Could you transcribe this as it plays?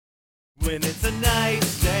When it's a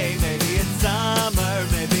nice day, maybe it's summer,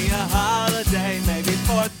 maybe a holiday, maybe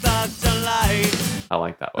 4th of July. I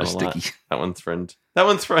like that one a lot. Sticky. That one's friend. That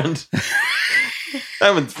one's friend.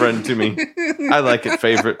 That one's friend to me. I like it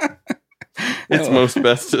favorite. It's most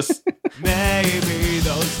bestest. Maybe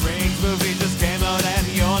those Rings movie just came out and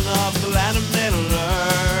you're not the land of Middle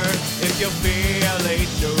Earth. If you're feeling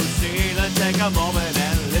juicy, then take a moment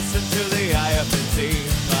and listen to the IFNC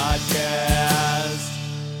podcast.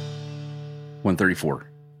 134.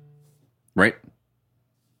 Right?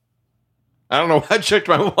 I don't know. I checked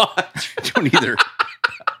my watch. I don't either.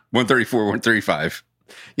 134, 135.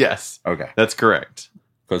 Yes. Okay. That's correct.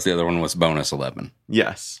 Because the other one was bonus 11.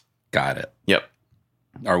 Yes. Got it. Yep.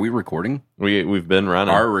 Are we recording? We've been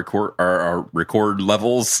running. Our record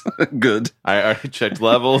levels good. I already checked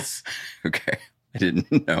levels. Okay. I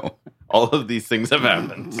didn't know. All of these things have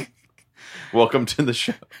happened. Welcome to the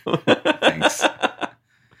show. Thanks.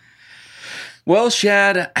 Well,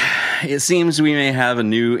 Shad, it seems we may have a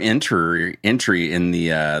new entry in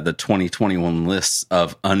the 2021 lists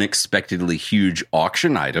of unexpectedly huge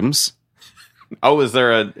auction items. Oh, is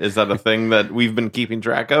that a thing that we've been keeping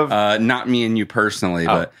track of? Not me and you personally,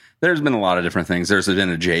 but there's been a lot of different things. There's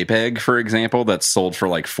been a JPEG, for example, that's sold for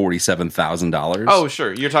like $47,000. Oh,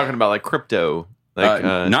 sure. You're talking about like crypto, like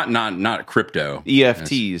not crypto.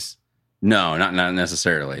 EFTs. No, not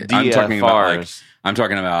necessarily. DFRs. I'm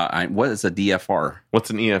talking about what is a DFR?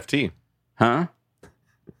 What's an EFT? Huh?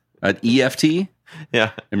 An EFT?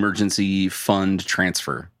 Yeah. Emergency fund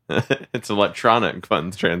transfer. It's electronic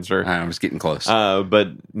funds transfer. I was getting close. But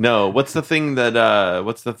no, what's the thing?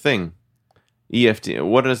 EFT.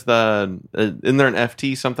 What is isn't there an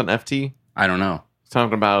FT, something FT? I don't know.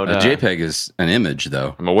 Talking about a JPEG is an image,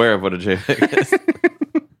 though. I'm aware of what a JPEG is.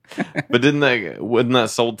 But wasn't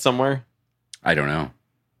that sold somewhere? I don't know.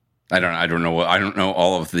 I don't know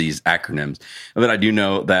all of these acronyms, but I do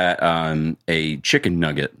know that a chicken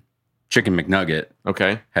McNugget,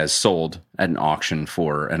 okay, has sold at an auction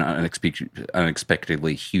for an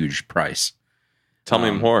unexpectedly huge price. Tell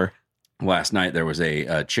me more. Last night there was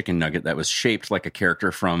a chicken nugget that was shaped like a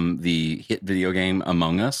character from the hit video game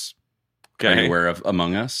Among Us. Okay, are you aware of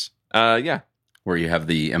Among Us? Yeah, where you have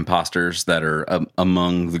the imposters that are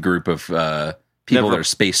among the group of people that are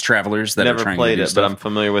space travelers that are trying to do stuff. Never played it, but I'm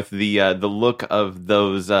familiar with the look of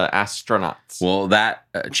those astronauts. Well, that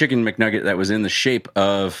chicken McNugget that was in the shape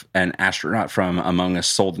of an astronaut from Among Us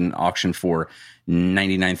sold in auction for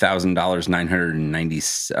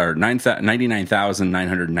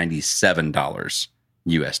 $99,997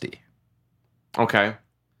 USD. Okay.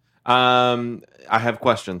 I have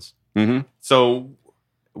questions. Mm-hmm. So,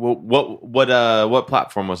 what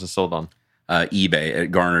platform was it sold on? eBay.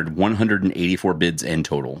 It garnered 184 bids in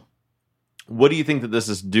total. What do you think that this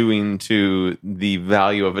is doing to the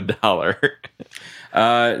value of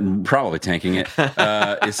 $1? Probably tanking it.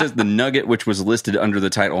 It says the nugget, which was listed under the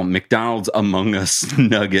title McDonald's Among Us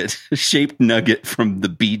Nugget, shaped nugget from the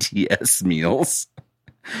BTS meals.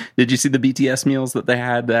 Did you see the BTS meals that they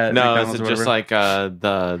had? No, is it just like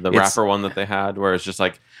the rapper one that they had, where it's just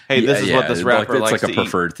like, hey, this is what this rapper likes to eat? It's like a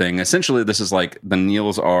preferred thing. Essentially, this is like the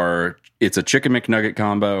meals it's a chicken McNugget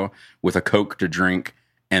combo with a Coke to drink,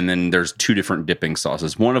 and then there's two different dipping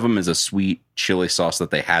sauces. One of them is a sweet chili sauce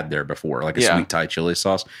that they had there before, like a sweet Thai chili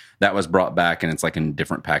sauce. That was brought back, and it's like in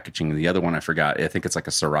different packaging. The other one, I forgot. I think it's like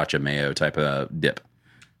a sriracha mayo type of dip.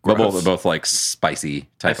 Both like spicy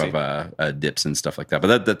type of dips and stuff like that.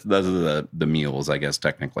 But those are the meals, I guess,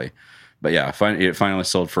 technically. But yeah, it finally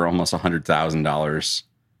sold for almost $100,000,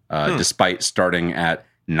 despite starting at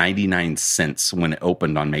 99 cents when it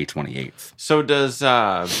opened on May 28th. So does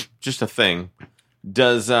just a thing?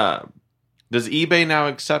 Does eBay now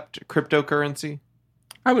accept cryptocurrency?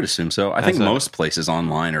 I would assume so. I think most places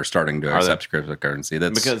online are starting to accept cryptocurrency.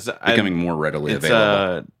 That's because becoming more readily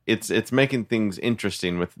available. It's making things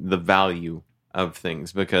interesting with the value of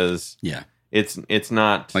things, because it's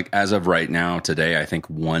not like, as of right now today, I think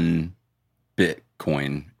one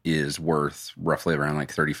Bitcoin is worth roughly around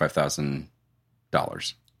like $35,000.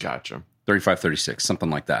 Gotcha. 35, 36,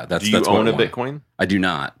 something like that. Do you own a Bitcoin? I do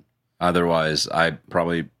not. Otherwise, I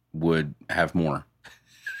probably would have more.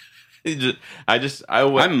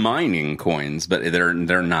 I'm mining coins, but they're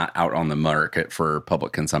not out on the market for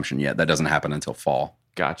public consumption yet. That doesn't happen until fall.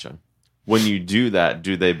 Gotcha. When you do that,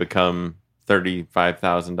 do they become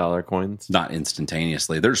 $35,000 coins? Not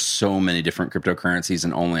instantaneously. There's so many different cryptocurrencies,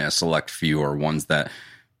 and only a select few are ones that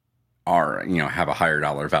are, have a higher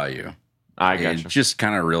dollar value. I gotcha. It just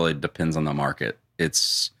kind of really depends on the market.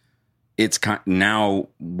 It's now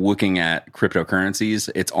looking at cryptocurrencies.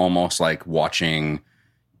 It's almost like watching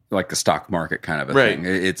like the stock market kind of a Right. thing.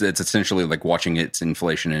 It's essentially like watching its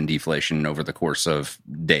inflation and deflation over the course of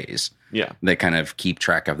days. Yeah. They kind of keep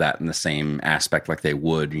track of that in the same aspect like they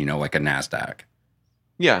would, like a NASDAQ.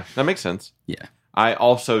 Yeah, that makes sense. Yeah. I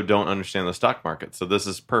also don't understand the stock market, so this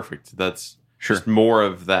is perfect. That's Sure. just more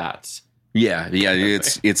of that. Yeah.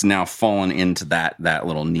 It's now fallen into that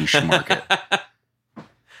little niche market.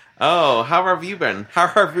 Oh, how have you been? How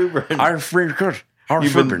have you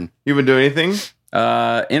been? You've been doing anything?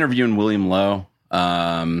 Interviewing William Lowe.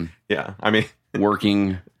 Yeah, I mean,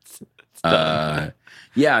 Working.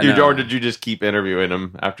 Yeah. Or did you just keep interviewing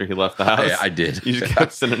him after he left the house? I did. You just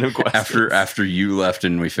kept sending him questions. After you left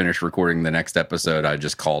and we finished recording the next episode, I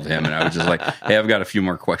just called him and I was just like, "Hey, I've got a few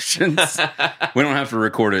more questions. We don't have to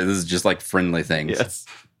record it. This is just like friendly things."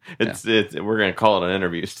 Yes, we're gonna call it an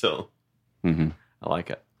interview still. Mm-hmm. I like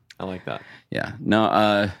it. I like that. Yeah.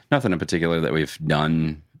 No, nothing in particular that we've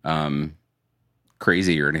done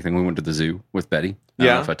crazy or anything. We went to the zoo with Betty. I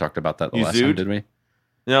don't know if I talked about that the last time, did we?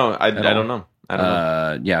 No, I don't know. I don't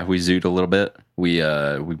know. Yeah, we zooed a little bit.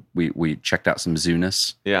 We checked out some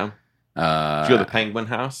zooness. Yeah. Did you go to the Penguin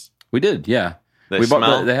House? We did, yeah. They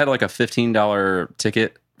had like a $15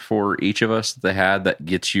 ticket for each of us they had that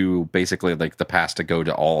gets you basically like the pass to go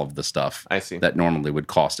to all of the stuff. I see. That normally would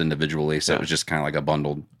cost individually, so it was just kind of like a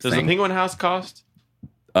bundled Does thing. the Penguin House cost?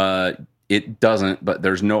 It doesn't, but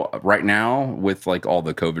there's no right now with like all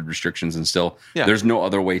the COVID restrictions and still there's no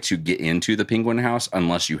other way to get into the Penguin House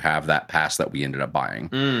unless you have that pass that we ended up buying.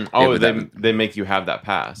 They make you have that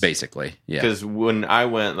pass. Basically, yeah. Because when I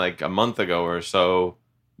went like a month ago or so,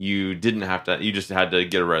 you didn't have to. You just had to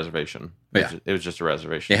get a reservation. It was just a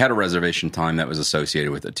reservation. It had a reservation time that was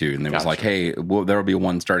associated with it too, and it was like, "Hey, there'll be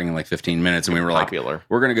one starting in like 15 minutes," and we were like,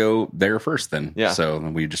 "We're gonna go there first, then." Yeah. So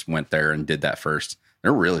we just went there and did that first.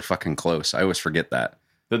 They're really fucking close. I always forget that.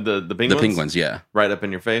 The penguins? The penguins, yeah. Right up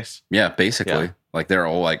in your face? Yeah, basically. Yeah. Like they're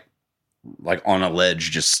all like on a ledge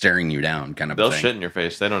just staring you down kind of They'll thing. shit in your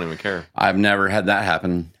face. They don't even care. I've never had that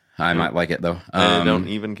happen. I might like it though. They don't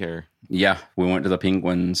even care. Yeah, we went to the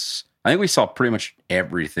penguins. I think we saw pretty much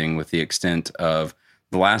everything with the extent of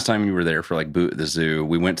the last time you were there for like Boo at the Zoo,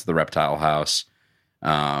 we went to the reptile house.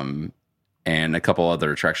 And a couple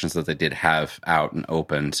other attractions that they did have out and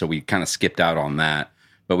open. So we kind of skipped out on that,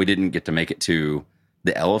 but we didn't get to make it to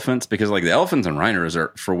the elephants because like the elephants and rhinos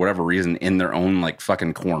are for whatever reason in their own like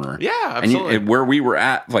fucking corner. Yeah, absolutely. And where we were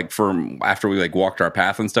at, like after we like walked our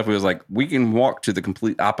path and stuff, we was like, we can walk to the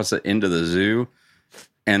complete opposite end of the zoo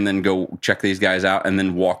and then go check these guys out and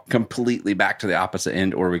then walk completely back to the opposite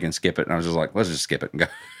end, or we can skip it. And I was just like, let's just skip it and go.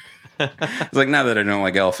 It's like, not that I don't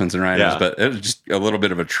like elephants and rhinos, but it was just a little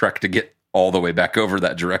bit of a trek to get all the way back over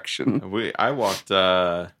that direction. I walked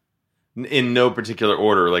in no particular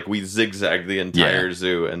order. Like we zigzagged the entire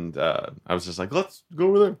zoo, and I was just like, let's go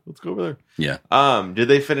over there. Let's go over there. Yeah. Did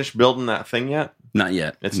they finish building that thing yet? Not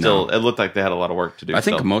yet. It looked like they had a lot of work to do. I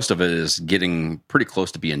think most of it is getting pretty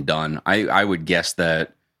close to being done. I would guess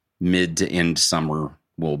that mid to end summer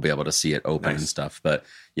we'll be able to see it open and stuff. But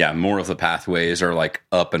yeah, more of the pathways are like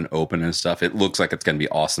up and open and stuff. It looks like it's going to be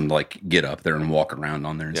awesome to like get up there and walk around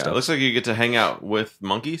on there and stuff. It looks like you get to hang out with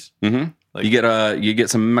monkeys. Mm-hmm. Like, you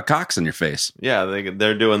get some macaques in your face. Yeah,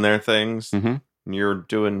 they're doing their things. Mm-hmm. And you're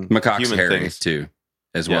doing macaques human things too,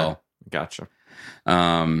 as well. Gotcha.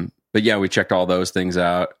 But yeah, we checked all those things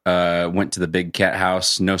out. Went to the big cat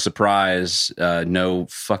house. No surprise. No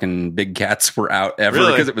fucking big cats were out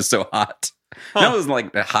ever because it was so hot. Huh. That was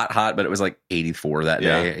like hot, but it was like 84 that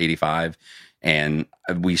day, 85. And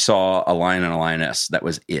we saw a lion and a lioness. That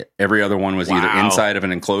was it. Every other one was either inside of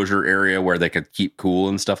an enclosure area where they could keep cool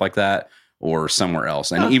and stuff like that, or somewhere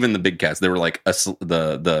else. And even the big cats, they were like,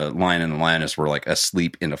 the lion and the lioness were like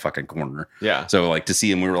asleep in a fucking corner. Yeah. So like to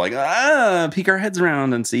see them, we were like, peek our heads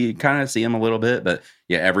around and kind of see them a little bit. But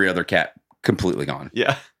yeah, every other cat completely gone.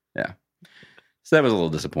 Yeah. Yeah. So that was a little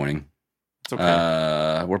disappointing. It's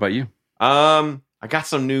okay. What about you? I got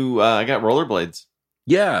some new, I got rollerblades.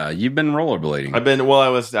 Yeah, you've been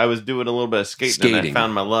rollerblading. I was doing a little bit of skating. And I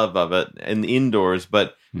found my love of it in the indoors,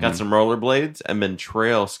 but got some rollerblades and been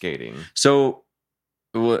trail skating. So,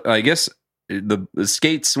 I guess the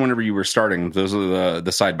skates, whenever you were starting, those are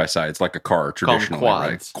the side by sides, like a car traditionally,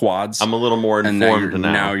 quads. Right? Quads. I'm a little more informed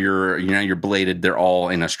now. Now you're bladed. They're all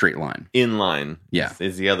in a straight line. Inline. Yeah,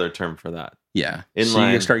 is the other term for that. Yeah. Inline. So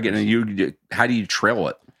you start getting how do you trail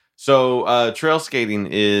it? So trail skating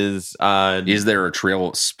is there a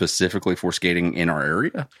trail specifically for skating in our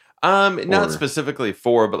area? Not specifically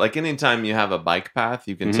for, but like anytime you have a bike path,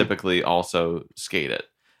 you can typically also skate it.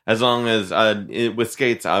 As long as with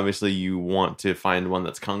skates, obviously you want to find one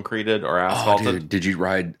that's concreted or asphalted. Did you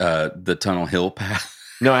ride the Tunnel Hill path?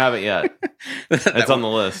 No, I haven't yet. It's on the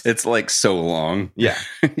list. It's like so long. Yeah.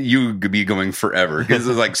 You could be going forever because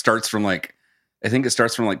it like starts from like, I think it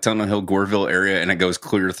starts from like Tunnel Hill, Goreville area, and it goes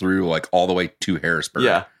clear through like all the way to Harrisburg.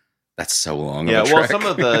 Yeah. That's so long. Yeah. Of a Well, trek. some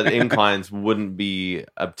of the inclines wouldn't be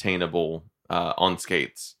obtainable on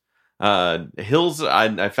skates. Hills,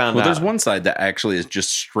 I found well, out. there's one side that actually is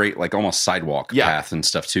just straight, like almost sidewalk path and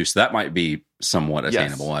stuff too. So that might be somewhat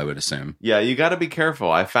attainable, I would assume. Yeah, you got to be careful.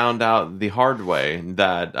 I found out the hard way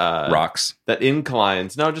that rocks, that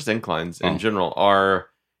inclines, no, just inclines in general are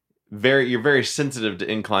you're very sensitive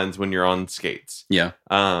to inclines when you're on skates. Yeah.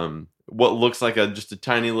 What looks like just a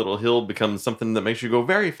tiny little hill becomes something that makes you go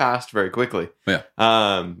very fast, very quickly. Yeah.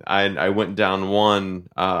 I went down one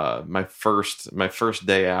my first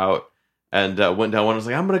day out, and went down one. I was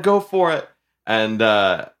like, I'm gonna go for it, and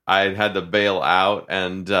I had to bail out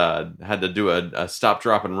and had to do a stop,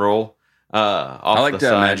 drop, and roll. Off I like the to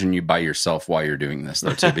side. imagine you by yourself while you're doing this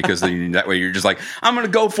though too, because then that way you're just like, I'm gonna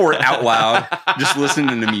go for it out loud, just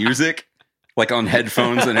listening to music. Like on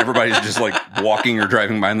headphones, and everybody's just like walking or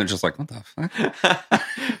driving by, and they're just like, "What the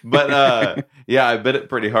fuck?" But yeah, I bit it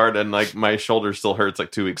pretty hard, and like my shoulder still hurts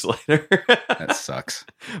like 2 weeks later. That sucks.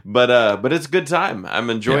 But it's a good time. I'm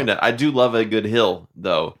enjoying it. I do love a good hill,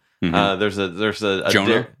 though. Mm-hmm.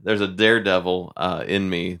 There's a daredevil in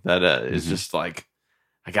me that is just like,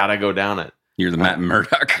 I gotta go down it. You're the Matt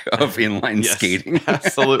Murdock of inline skating.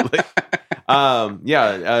 Absolutely.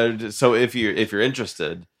 So if you're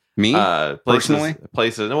interested. Me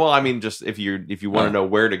places. Well, I mean, just if you want to know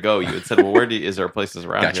where to go, you had said, well, is there places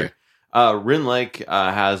around here? Ryn Lake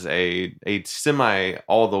has a semi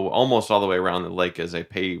almost all the way around the lake is a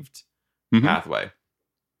paved pathway.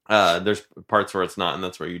 There's parts where it's not, and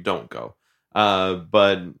that's where you don't go.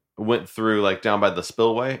 But went through like down by the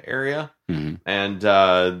spillway area, and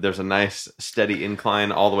there's a nice steady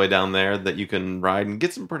incline all the way down there that you can ride and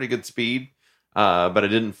get some pretty good speed. But I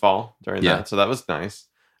didn't fall during that, so that was nice.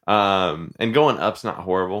 And going up's not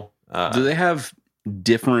horrible. Do they have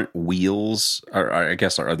different wheels? Or I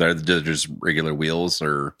guess are there just regular wheels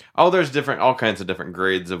or? Oh, there's all kinds of different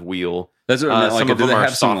grades of wheel. That's what I mean. Some of them are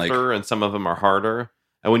softer and some of them are harder.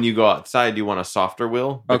 And when you go outside, you want a softer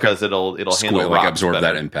wheel because it'll handle like absorb better.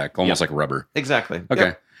 that impact, almost like rubber. Exactly. Okay.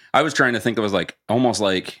 Yep. I was trying to think. It was like almost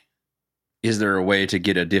like, is there a way to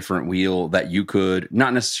get a different wheel that you could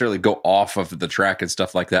not necessarily go off of the track and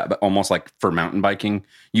stuff like that, but almost like for mountain biking,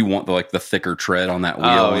 you want the thicker tread on that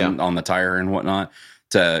wheel and on the tire and whatnot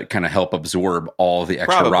to kind of help absorb all the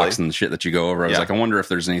extra rocks and the shit that you go over. I was like, I wonder if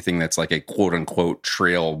there's anything that's like a quote unquote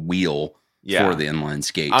trail wheel for the inline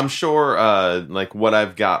skate. I'm sure like what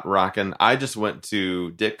I've got rocking. I just went to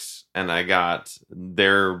Dick's and I got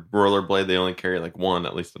their rollerblade. They only carry like one,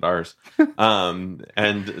 at least at ours. And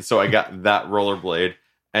so I got that rollerblade,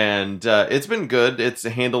 and it's been good. It's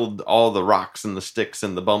handled all the rocks and the sticks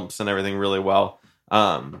and the bumps and everything really well.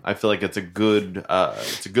 I feel like it's a good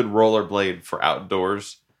rollerblade for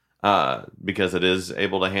outdoors because it is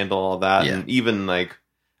able to handle all that. And even like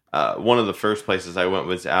one of the first places I went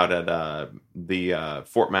was out at the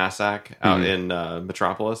Fort Massac out in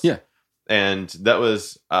Metropolis. Yeah. And that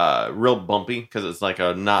was real bumpy because it's like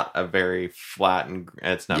not a very flat and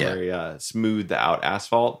it's not very smooth out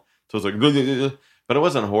asphalt. So it's like, but it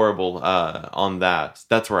wasn't horrible on that.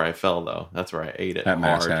 That's where I fell though. That's where I ate it at hard.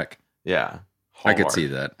 Massac. Yeah, I could see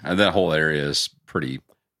that. That whole area is pretty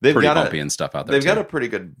bumpy and stuff out there. They've got a pretty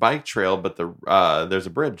good bike trail, but there's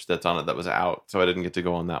a bridge that's on it that was out, so I didn't get to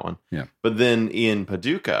go on that one. Yeah. But then in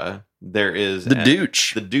Paducah, there is the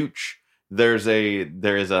Dooch. The Dooch. There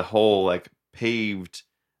is a whole like paved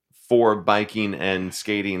for biking and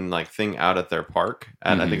skating like thing out at their park,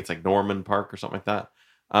 and I think it's like Norman Park or something like that.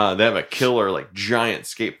 They have a killer like giant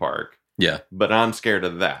skate park. Yeah, but I'm scared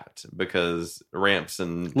of that because ramps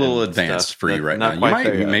and a little advanced for you right now.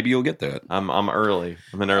 Maybe you'll get that. I'm early.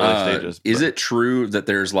 I'm in early stages. Is it true that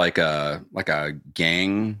there's like a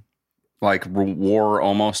gang, like war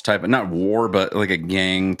almost type, not war, but like a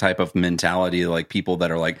gang type of mentality, like people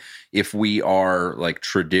that are like, if we are like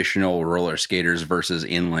traditional roller skaters versus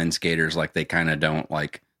inline skaters, like they kind of don't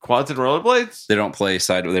like quads and rollerblades. They don't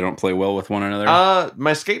play well with one another.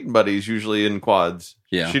 My skating buddy's usually in quads.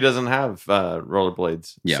 Yeah, she doesn't have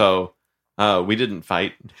rollerblades. Yeah, so we didn't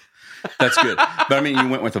fight. That's good. But I mean, you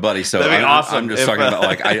went with a buddy, so awesome. I'm just talking about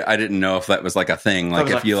like I didn't know if that was like a thing. Like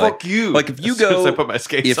if you fuck you. Like if you go, I put my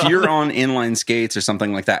skates if you're on inline skates or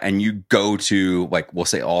something like that, and you go to like we'll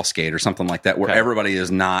say All Skate or something like that, where everybody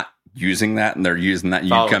is not using that and they're using that, you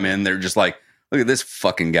come in, they're just like, look at this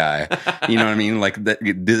fucking guy. You know what I mean? Like that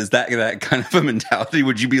is that kind of a mentality?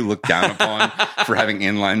 Would you be looked down upon for having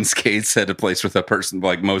inline skates at a place with a person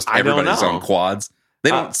like most everybody's on quads?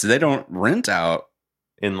 They don't rent out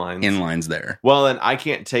inlines there. Well, and I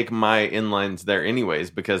can't take my inlines there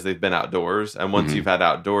anyways because they've been outdoors. And once you've had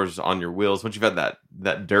outdoors on your wheels, once you've had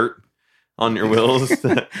that dirt on your wheels,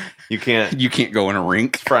 you can't go in a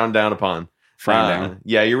rink. Frowned down upon. Down.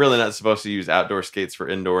 Yeah, you're really not supposed to use outdoor skates for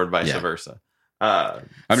indoor and vice versa. I'm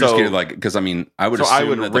just kidding, like, because I mean, I would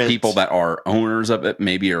assume that the people that are owners of it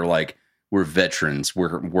maybe are like, we're veterans,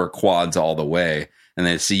 we're quads all the way, and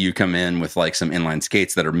they see you come in with like some inline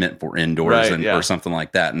skates that are meant for indoors or something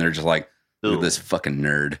like that, and they're just like, look at this fucking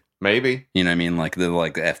nerd. Maybe, you know what I mean? Like they're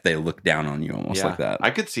like, if they look down on you almost like that.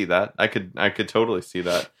 I could see that. I could totally see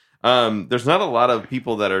that. There's not a lot of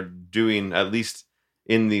people that are doing, at least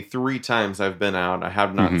in the 3 times I've been out, I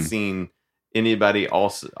have not seen anybody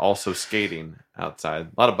also skating outside.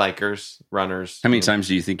 A lot of bikers, runners. How many times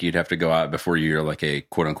do you think you'd have to go out before you're like a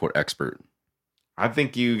quote unquote expert? I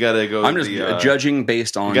think you got to go. I'm just judging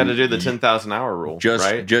based on. You got to do the 10,000 hour rule. Just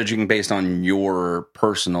right? Judging based on your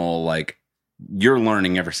personal, like, you're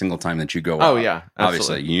learning every single time that you go out. Oh yeah,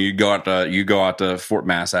 absolutely. Obviously, you go out to Fort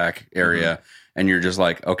Massac area, and you're just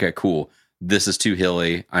like, okay, cool. This is too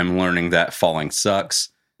hilly. I'm learning that falling sucks.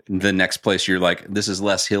 The next place you're like, this is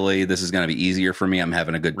less hilly. This is going to be easier for me. I'm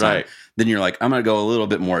having a good time. Right. Then you're like, I'm going to go a little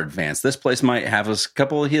bit more advanced. This place might have a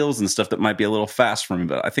couple of hills and stuff that might be a little fast for me,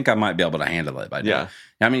 but I think I might be able to handle it by now. Yeah.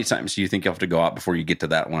 How many times do you think you have to go out before you get to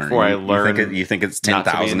that learning? Before I learn, you think it's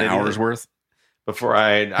 10,000 hours worth? Before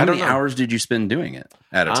I How many hours did you spend doing it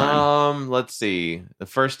at a time? Let's see. The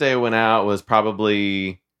first day I went out was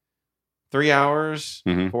probably 3 hours,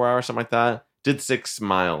 4 hours, something like that. Did 6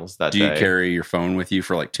 miles that day. Do you carry your phone with you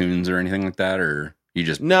for like tunes or anything like that, or you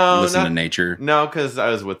just listen to nature? No, because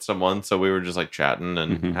I was with someone, so we were just like chatting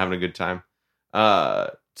and having a good time.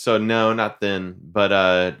 So no, not then, but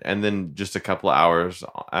and then just a couple of hours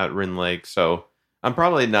at Rin Lake. So I'm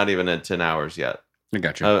probably not even at 10 hours yet. I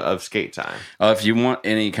got you. Of skate time. If you want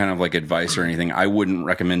any kind of like advice or anything, I wouldn't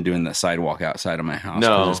recommend doing the sidewalk outside of my house.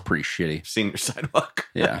 No, it's pretty shitty. Senior sidewalk.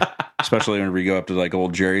 Yeah, especially whenever you go up to like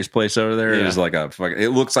old Jerry's place over there. It's like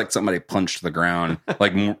it looks like somebody punched the ground,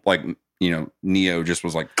 like Neo just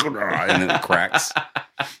was like, and then it cracks.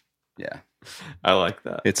 Yeah, I like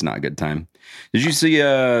that. It's not a good time. Did you see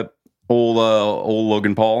old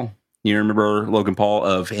Logan Paul? You remember Logan Paul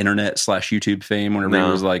of internet / YouTube fame whenever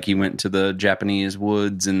he was like, he went to the Japanese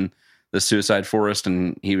woods and the suicide forest,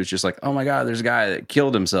 and he was just like, oh my God, there's a guy that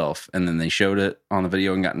killed himself. And then they showed it on the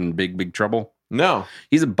video and got in big trouble. No.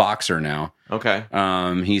 He's a boxer now. Okay.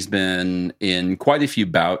 He's been in quite a few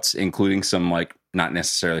bouts, including some like, not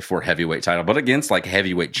necessarily for heavyweight title, but against like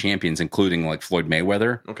heavyweight champions, including like Floyd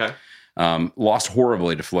Mayweather. Okay. Lost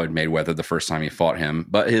horribly to Floyd Mayweather the first time he fought him,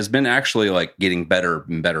 but has been actually like getting better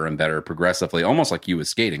and better and better progressively, almost like you with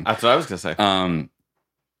skating. That's what I was gonna say.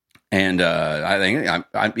 And I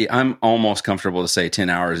think I'm almost comfortable to say 10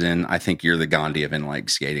 hours in, I think you're the Gandhi of in-leg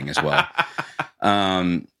skating as well.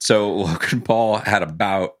 So Logan Paul had a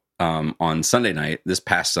bout on Sunday night, this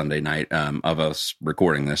past Sunday night of us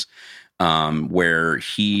recording this, where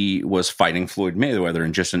he was fighting Floyd Mayweather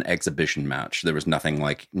in just an exhibition match. There was nothing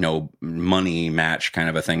like no money match kind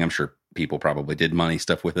of a thing. I'm sure people probably did money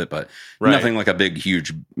stuff with it, but nothing like a big,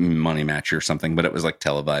 huge money match or something, but it was like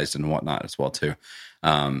televised and whatnot as well too.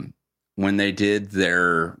 When they did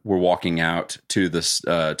we're walking out to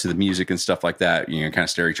the music and stuff like that, kind of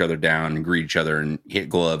stare each other down and greet each other and hit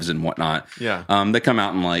gloves and whatnot. Yeah. They come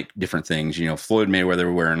out in like different things, Floyd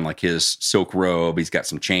Mayweather wearing like his silk robe. He's got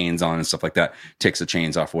some chains on and stuff like that. Takes the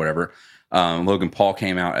chains off, whatever. Logan Paul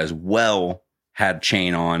came out as well, had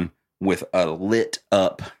chain on with a lit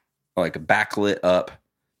up, like a backlit up,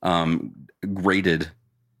 graded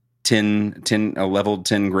 10, a leveled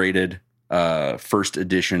 10 graded, first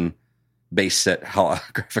edition base set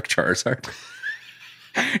holographic Charizard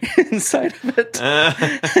inside of it.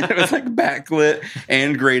 It was like backlit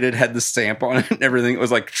and graded, had the stamp on it and everything. It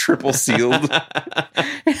was like triple sealed.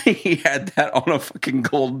 He had that on a fucking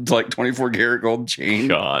gold, like 24 karat gold chain.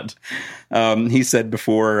 God. He said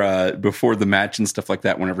before the match and stuff like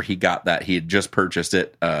that, whenever he got that, he had just purchased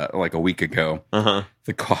it like a week ago.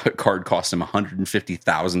 The card cost him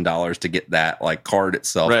 $150,000 to get that like card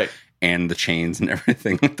itself. Right. And the chains and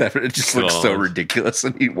everything like that. But it just looks so ridiculous.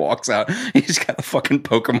 And he walks out. He's got a fucking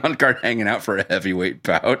Pokemon card hanging out for a heavyweight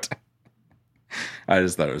bout. I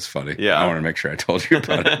just thought it was funny. Yeah. I want to make sure I told you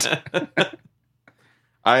about it.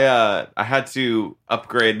 I had to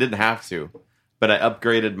upgrade. Didn't have to, but I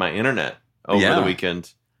upgraded my internet over the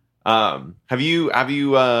weekend. Have you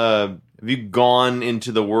gone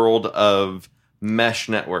into the world of mesh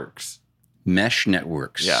networks? Mesh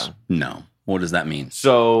networks? Yeah. No. What does that mean?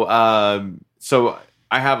 So I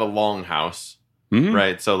have a long house.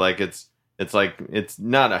 right? So like it's like it's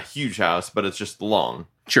not a huge house, but it's just long.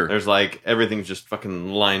 Sure. There's like everything's just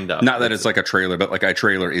fucking lined up. Not that it's like a trailer, but like a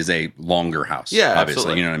trailer is a longer house. Yeah, obviously.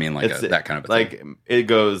 absolutely. You know what I mean? Like that kind of a thing. Like it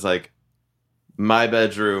goes like my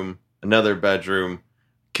bedroom, another bedroom,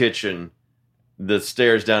 kitchen, the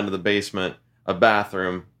stairs down to the basement, a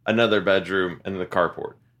bathroom, another bedroom, and the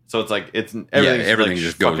carport. So it's like everything like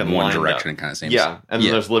just goes in one direction and kind of seems. Yeah, and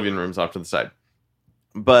then there's living rooms off to the side.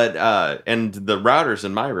 But and the routers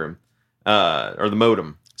in my room, or the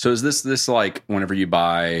modem. So is this like whenever you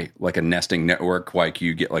buy like a nesting network, like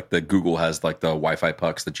you get like the Google has like the Wi-Fi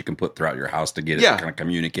pucks that you can put throughout your house to get it to kind of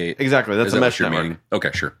communicate? Exactly. That's a mesh network. Meaning? Okay,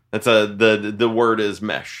 sure. That's the word is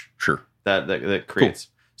mesh. Sure. That creates.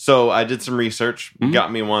 Cool. So I did some research,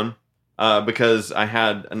 got me one, because I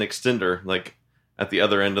had an extender like at the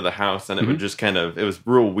other end of the house, and it would just it was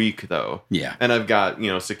real weak though. Yeah. And I've got,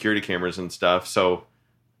 security cameras and stuff, so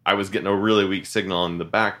I was getting a really weak signal on the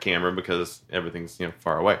back camera because everything's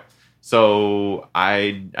far away. So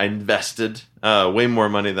I invested way more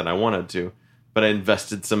money than I wanted to, but I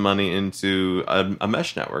invested some money into a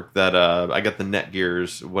mesh network that I got the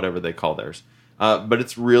Netgears, whatever they call theirs. But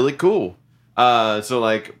it's really cool. So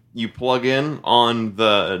like you plug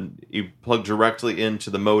directly into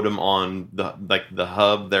the modem on the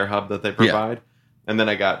hub, their hub that they provide, and then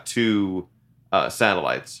I got 2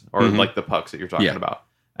 satellites or like the pucks that you're talking about.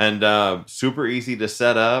 And super easy to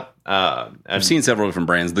set up. I've seen several different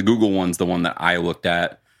brands. The Google one's the one that I looked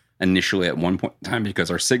at initially at one point in time because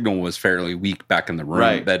our signal was fairly weak back in the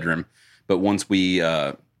bedroom. But once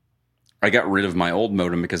I got rid of my old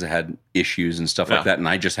modem because it had issues and stuff like that, and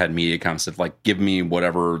I just had Mediacom said, like, give me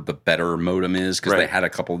whatever the better modem is, because they had a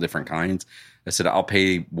couple of different kinds. I said, I'll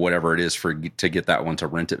pay whatever it is to get that one to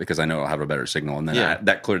rent it because I know it'll have a better signal. And then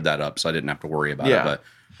that cleared that up, so I didn't have to worry about it. But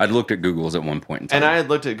I'd looked at Google's at one point in time. And I had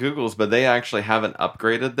looked at Google's, but they actually haven't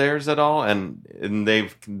upgraded theirs at all. And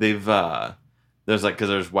they've there's like, because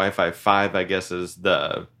there's Wi-Fi 5, I guess, is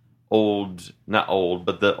the not old,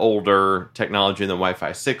 but the older technology, and the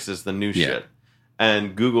Wi-Fi 6 is the new shit.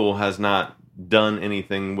 And Google has not done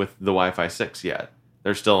anything with the Wi-Fi 6 yet.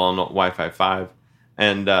 They're still on Wi-Fi 5.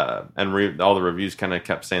 And all the reviews kind of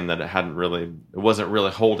kept saying that it wasn't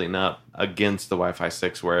really holding up against the Wi-Fi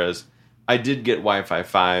 6, whereas I did get Wi-Fi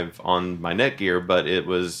 5 on my Netgear, but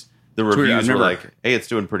the reviews were like, hey, it's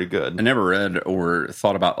doing pretty good. I never read or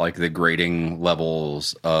thought about like the grading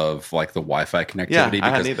levels of like the Wi-Fi connectivity. Yeah, I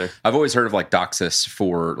hadn't either. I've always heard of like DOCSIS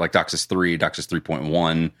for like DOCSIS 3, DOCSIS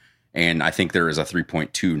 3.1, and I think there is a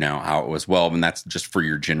 3.2 now out as well, and that's just for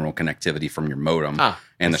your general connectivity from your modem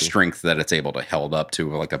and the strength that it's able to hold up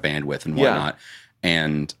to, like a bandwidth and whatnot.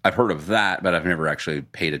 And I've heard of that, but I've never actually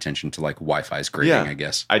paid attention to like Wi-Fi's grading, I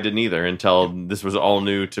guess. I didn't either until this was all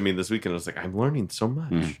new to me this weekend. I was like, I'm learning so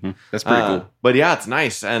much. Mm-hmm. That's pretty cool. But yeah, it's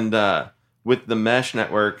nice. And with the mesh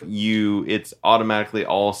network, it's automatically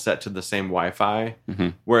all set to the same Wi-Fi. Mm-hmm.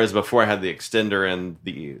 Whereas before I had the extender and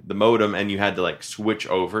the modem, and you had to like switch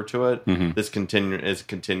over to it. Mm-hmm. This is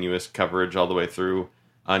continuous coverage all the way through.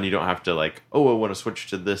 And you don't have to like, I want to switch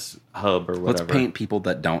to this hub or whatever. Let's paint people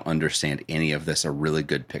that don't understand any of this a really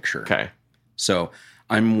good picture. Okay. So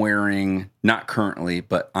I'm wearing, not currently,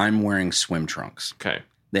 but I'm wearing swim trunks. Okay.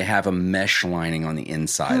 They have a mesh lining on the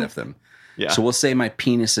inside of them. Yeah. So we'll say my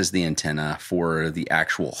penis is the antenna for the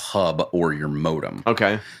actual hub or your modem.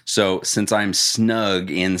 Okay. So since I'm snug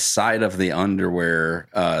inside of the underwear,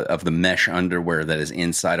 of the mesh underwear that is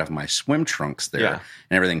inside of my swim trunks there, and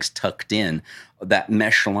everything's tucked in, that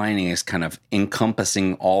mesh lining is kind of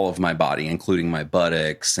encompassing all of my body, including my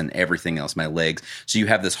buttocks and everything else, my legs. So you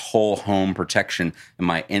have this whole home protection, and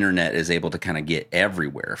my internet is able to kind of get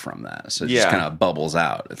everywhere from that. So it just kind of bubbles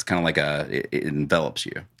out. It's kind of like it envelops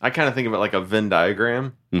you. I kind of think of it like a Venn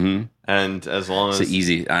diagram. Mm-hmm. And as long as... It's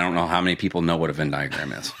easy. I don't know how many people know what a Venn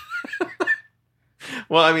diagram is.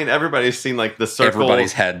 Well, I mean, everybody's seen like the circle.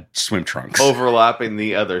 Everybody's had swim trunks. Overlapping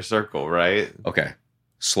the other circle, right? Okay.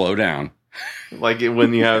 Slow down. Like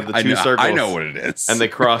when you have the two circles. I know what it is. And they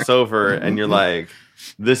cross over, and you're like,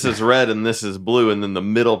 this is red and this is blue, and then the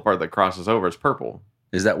middle part that crosses over is purple.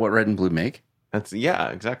 Is that what red and blue make?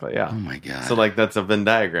 Exactly, yeah. Oh my God. So like that's a Venn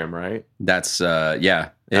diagram, right? That's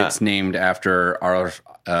It's named after our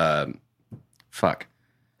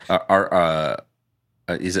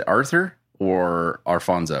is it Arthur or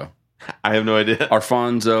Alfonso? I have no idea.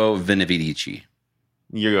 Alfonso Benevici.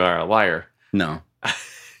 You are a liar. No.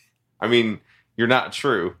 I mean, you're not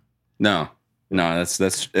true. No, that's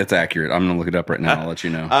accurate. I'm gonna look it up right now. I'll let you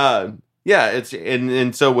know. It's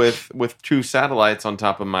and so with 2 satellites on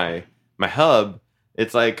top of my hub,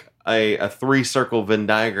 it's like a 3-circle Venn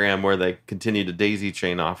diagram where they continue to daisy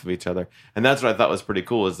chain off of each other. And that's what I thought was pretty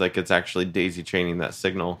cool, is like it's actually daisy chaining that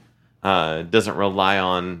signal. Doesn't rely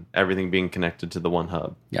on everything being connected to the one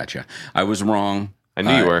hub. Gotcha. I was wrong. I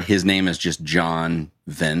knew you were. His name is just John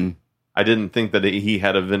Venn. I didn't think that he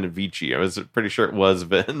had a Vinovici. I was pretty sure it was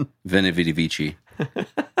Vin. Vinovici.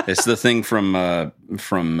 It's the thing from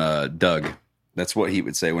Doug. That's what he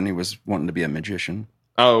would say when he was wanting to be a magician.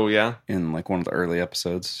 Oh, yeah? In like one of the early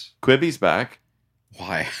episodes. Quibi's back.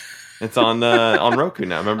 Why? It's on Roku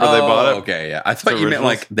now. Remember they bought it? Okay, yeah. I thought you meant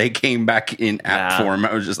like they came back in app form.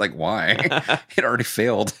 I was just like, why? It already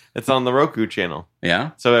failed. It's on the Roku channel.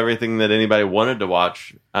 Yeah? So everything that anybody wanted to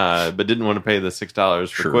watch but didn't want to pay the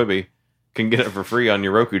 $6 for Quibi can get it for free on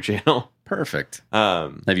your Roku channel. Perfect.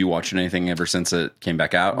 Have you watched anything ever since it came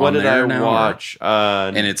back out? What did I watch?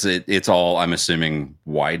 And it's all, I'm assuming,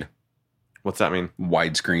 wide. What's that mean?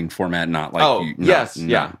 Widescreen format, not like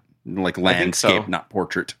like landscape, not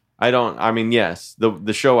portrait. Yes.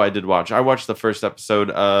 The show I did watch. I watched the first episode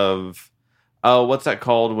of what's that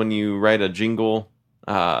called when you write a jingle?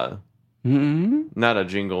 Not a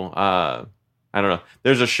jingle. I don't know.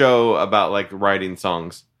 There's a show about like writing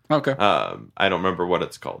songs. Okay. I don't remember what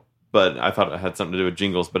it's called, but I thought it had something to do with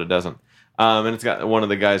jingles, but it doesn't. And it's got one of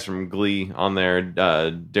the guys from Glee on there,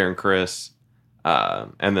 Darren Criss,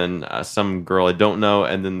 and then some girl I don't know,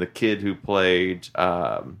 and then the kid who played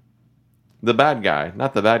the bad guy,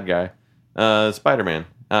 not the bad guy, Spider-Man,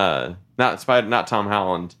 not Tom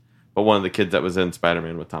Holland, but one of the kids that was in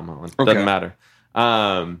Spider-Man with Tom Holland. Okay. Doesn't matter.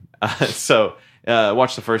 So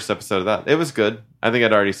watched the first episode of that. It was good. I think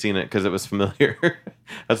I'd already seen it because it was familiar.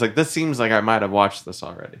 I was like, this seems like I might have watched this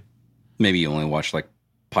already. Maybe you only watched like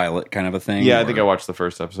pilot kind of a thing. Yeah, I think I watched the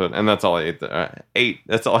first episode, and that's all I ate.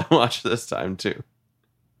 That's all I watched this time too.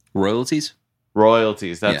 Royalties.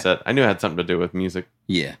 That's it. I knew it had something to do with music.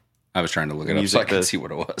 Yeah, I was trying to look it up so I could see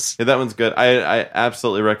what it was. Yeah, that one's good. I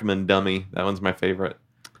absolutely recommend Dummy. That one's my favorite.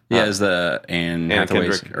 Yeah, is the Anne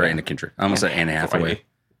Hathaway or Anna Kendrick? I almost said Anne Hathaway.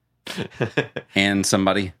 And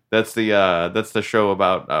somebody. That's the show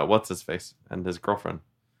about what's his face and his girlfriend.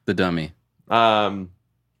 The Dummy. Justin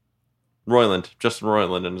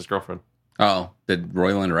Roiland and his girlfriend. Oh, did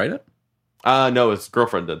Roiland write it? No, his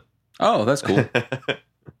girlfriend did. Oh, that's cool.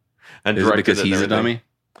 And is it because he's a dummy?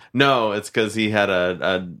 No, it's because he had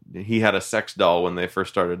a sex doll when they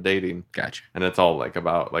first started dating. Gotcha. And it's all like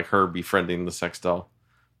about like her befriending the sex doll,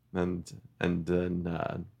 and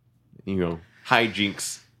then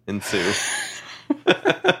hijinks ensue.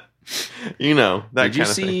 That. Did you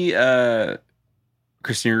see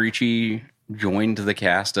Christina Ricci joined the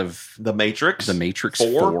cast of The Matrix? The Matrix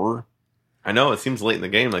 4? I know, it seems late in the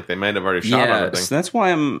game, like they might have already shot everything. So that's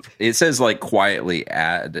why it says like quietly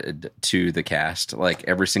added to the cast, like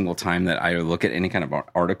every single time that I look at any kind of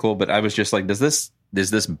article. But I was just like, does this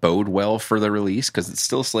bode well for the release? Because it's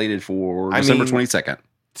still slated for December 22nd.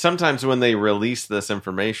 Sometimes when they release this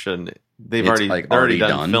information, they've already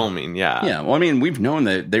done filming. Yeah. Yeah. Well, I mean, we've known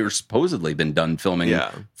that they've supposedly been done filming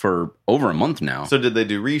for over a month now. So did they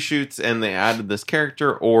do reshoots and they added this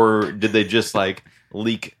character, or did they just like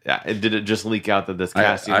leak? Did it just leak out that this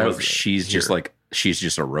casting was? She's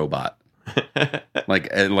just a robot.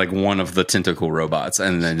 like one of the tentacle robots,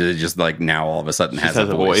 and then it just like now all of a sudden has a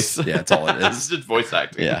voice. Yeah, that's all it is. It's just voice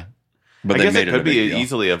acting. Yeah. But I guess it could be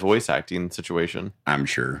easily a voice acting situation. I'm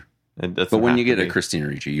sure. But when you get a Christina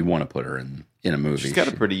Ricci, you want to put her in a movie. She's got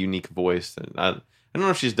a pretty unique voice. I don't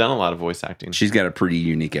know if she's done a lot of voice acting. She's got a pretty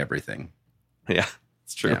unique everything. Yeah,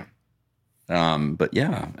 it's true. Yeah. But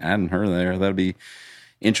yeah, adding her there, that'd be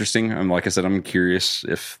interesting. Like I said, I'm curious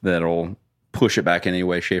if that'll push it back in any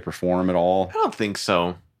way, shape, or form at all. I don't think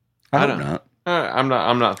so. I don't know. I'm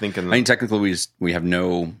not thinking. I mean, technically, we have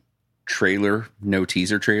no trailer, no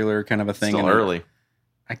teaser trailer kind of a thing. Still early,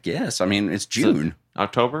 I guess. I mean, it's June.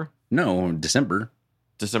 October? No, December.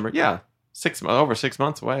 Yeah. Over 6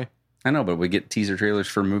 months away. I know, but we get teaser trailers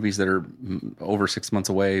for movies that are over 6 months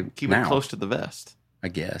away. Keep it close to the vest. I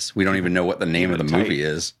guess. We don't even know what the name of the movie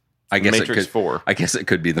is. I guess Matrix 4. I guess it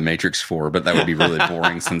could be The Matrix 4, but that would be really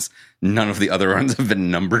boring since none of the other ones have been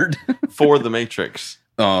numbered. For The Matrix.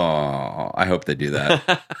 Oh, I hope they do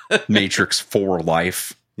that. Matrix 4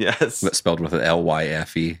 Life. Yes. But spelled with an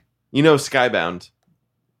Lyfe. You know Skybound?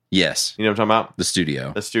 Yes. You know what I'm talking about?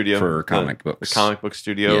 The studio. For comic books. The comic book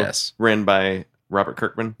studio. Yes. Ran by Robert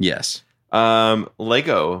Kirkman. Yes.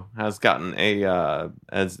 Lego has gotten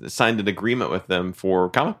has signed an agreement with them for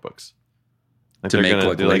comic books. Like to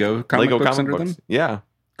make Lego comic books under them? Yeah.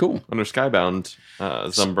 Cool. Under Skybound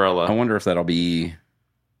umbrella. I wonder if that'll be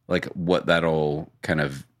like what that'll kind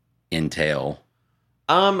of entail.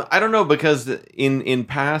 I don't know, because in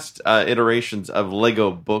past iterations of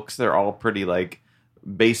Lego books, they're all pretty like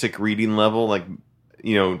basic reading level, like,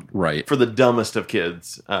 you know, right, for the dumbest of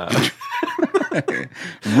kids.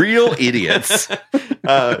 Real idiots.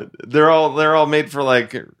 They're all made for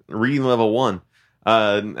like reading level 1,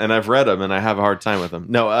 and I've read them and I have a hard time with them.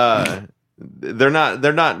 No, they're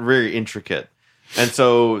not very intricate, and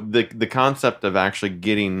so the concept of actually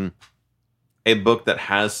getting a book that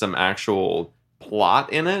has some actual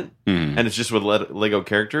plot in it, and it's just with Lego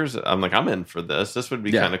characters, I'm like, I'm in for this. This would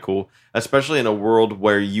be kind of cool, especially in a world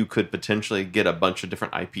where you could potentially get a bunch of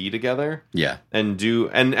different IP together. Yeah, and do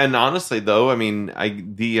and honestly though, I mean,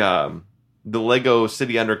 the Lego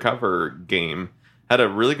City Undercover game had a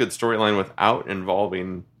really good storyline without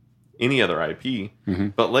involving any other IP,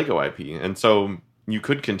 but Lego IP, and so you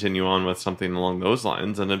could continue on with something along those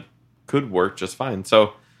lines, and it could work just fine.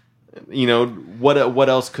 So, you know, what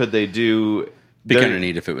else could they do? Be kind of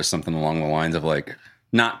neat if it was something along the lines of like,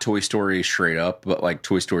 not Toy Story straight up, but like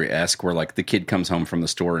Toy Story-esque, where like the kid comes home from the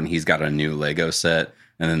store and he's got a new Lego set,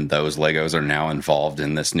 and then those Legos are now involved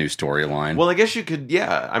in this new storyline. Well, I guess you could,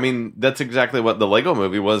 yeah. I mean, that's exactly what the Lego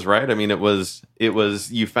movie was, right? I mean, it was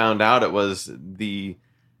you found out there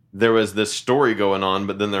was this story going on,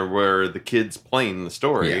 but then there were the kids playing the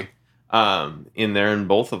story. In there in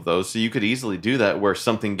both of those. So you could easily do that where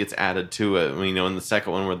something gets added to it. I mean, you know, in the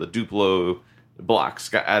second one where the Duplo blocks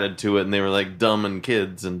got added to it and they were like dumb and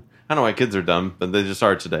kids, and I don't know why kids are dumb, but they just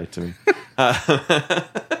are today to me.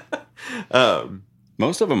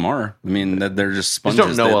 Most of them are. I mean, they're just sponges.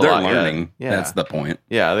 Just don't know a they're lot learning. yet. That's the point.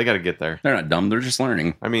 Yeah, they got to get there. They're not dumb. They're just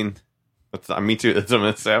learning. I mean, me too. That's what I'm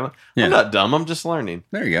going to say. I'm not dumb. I'm just learning.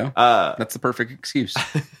 There you go. That's the perfect excuse.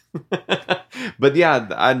 But yeah,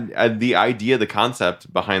 the idea, the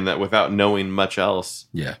concept behind that, without knowing much else,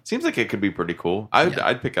 seems like it could be pretty cool.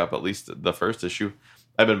 I'd pick up at least the first issue.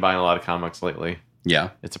 I've been buying a lot of comics lately. Yeah,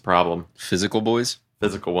 it's a problem. Physical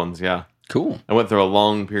ones, yeah. Cool. I went through a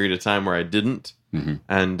long period of time where I didn't,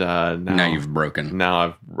 and now you've broken.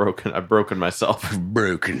 Now I've broken myself.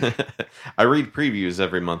 Broken. I read previews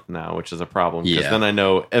every month now, which is a problem, because then I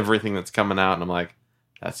know everything that's coming out, and I'm like,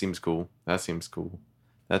 that seems cool. That seems cool.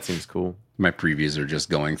 That seems cool. My previews are just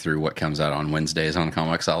going through what comes out on Wednesdays on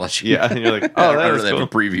Comixology. Yeah, and you're like, oh, that's cool. They have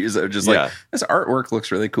previews that are just like, this artwork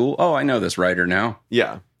looks really cool. Oh, I know this writer now.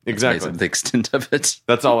 Yeah, exactly. That's the extent of it.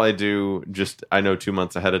 That's all I do. Just I know 2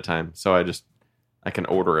 months ahead of time, so I can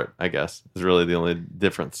order it, I guess, is really the only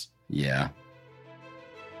difference. Yeah.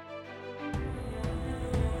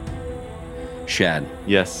 Shad.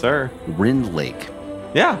 Yes, sir. Rend Lake.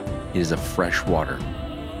 Yeah. It is a freshwater,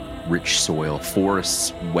 rich soil,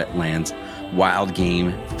 forests, wetlands, wild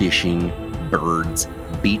game, fishing, birds,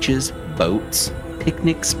 beaches, boats,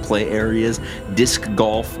 picnics, play areas, disc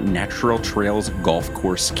golf, natural trails, golf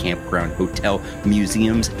course, campground, hotel,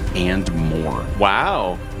 museums, and more.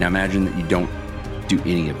 Wow. Now imagine that you don't do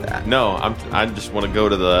any of that. No, I just want to go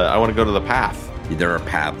to the path. There are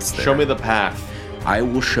paths there. Show me the path. I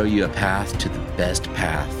will show you a path to the best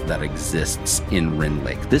path that exists in Rend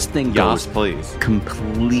Lake. This thing goes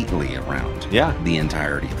completely around the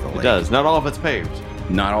entirety of the lake. It does. Not all of it's paved.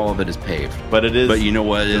 Not all of it is paved. But it is. But you know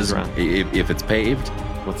what it is? If it's paved.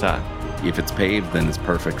 What's that? If it's paved, then it's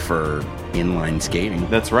perfect for inline skating.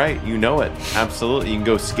 That's right. You know it. Absolutely. You can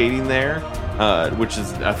go skating there, which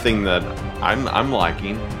is a thing that I'm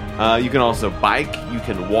liking. You can also bike. You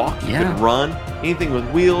can walk. You can run. Anything with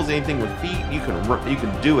wheels, anything with feet, you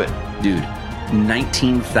can do it. Dude,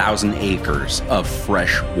 19,000 acres of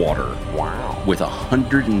fresh water. Wow. With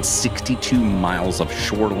 162 miles of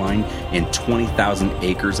shoreline and 20,000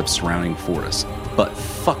 acres of surrounding forests. But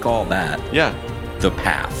fuck all that. Yeah. The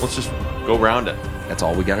path. Let's just go around it. That's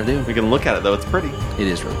all we got to do. We can look at it, though. It's pretty. It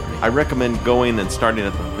is really pretty. I recommend going and starting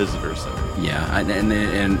at the visitor center. Yeah,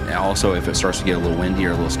 and also if it starts to get a little windy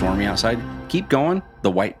or a little stormy outside, keep going. The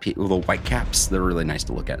white caps, they're really nice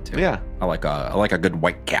to look at too. Yeah, I like a good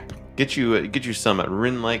white cap. Get you some at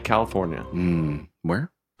Rend Lake, California.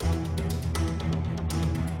 Where?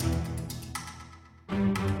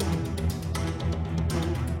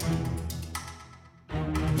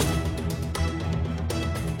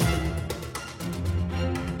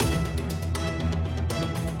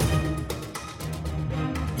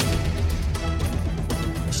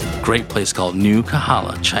 Great place called New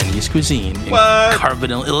Kahala Chinese Cuisine in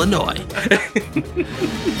Carbondale, Illinois.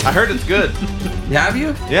 I heard it's good. Have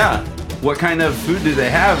you? Yeah. What kind of food do they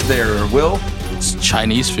have there, Will? It's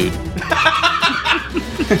Chinese food.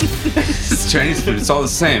 It's Chinese food. It's all the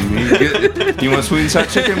same. You want sweet and sour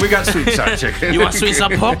chicken? We got sweet and sour chicken. You want sweet and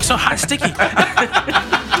sour pork? So hot sticky.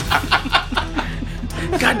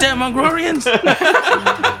 God Goddamn Mongolians! That's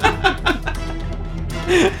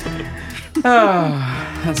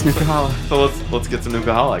New Kahala. So let's get some New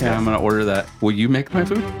Kahala, I guess. Yeah, I'm gonna order that. Will you make my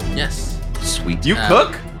food? Yes. Sweet. You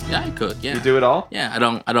cook? Yeah, I cook. Yeah. You do it all? Yeah,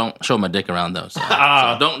 I don't show my dick around though. So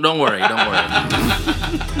don't worry. Don't worry.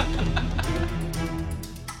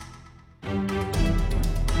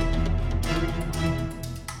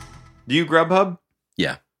 Do you Grubhub?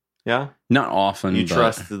 Yeah. Yeah? Not often. You but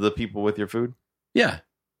trust the people with your food? Yeah.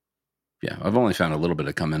 Yeah. I've only found a little bit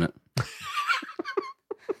of cum in it.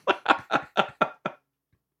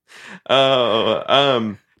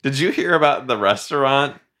 Did you hear about the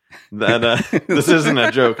restaurant that this isn't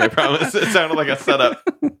a joke, I promise. It sounded like a setup.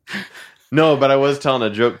 No, but I was telling a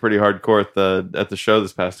joke pretty hardcore at the show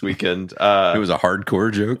this past weekend. It was a hardcore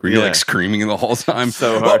joke. Were you like screaming the whole time?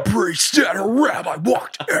 So hard. A priest and a rabbi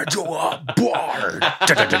walked into a bar.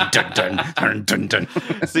 Dun, dun, dun, dun, dun, dun.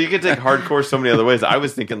 So you could take hardcore so many other ways. I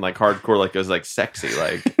was thinking like hardcore, like it was like sexy,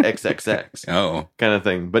 like XXX kind of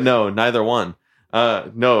thing. But no, neither one.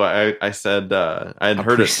 No, I said I had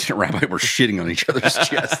heard priest and a rabbi were shitting on each other's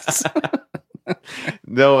chests.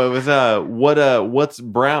 No, it was what's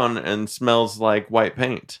brown and smells like white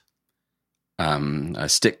paint? A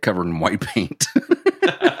stick covered in white paint.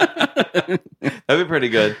 That'd be pretty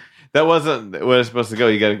good. That wasn't where it's supposed to go.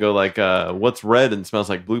 You got to go like what's red and smells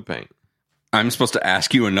like blue paint? I'm supposed to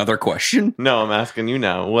ask you another question? No, I'm asking you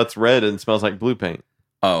now. What's red and smells like blue paint?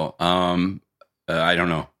 Oh, I don't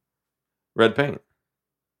know. Red paint.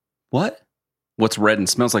 What? What's red and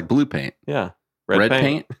smells like blue paint? Yeah. Red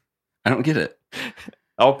paint? I don't get it.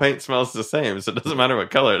 All paint smells the same, so it doesn't matter what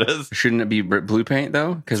color it is. Shouldn't it be blue paint,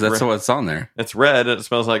 though? Because that's what's on there. It's red and it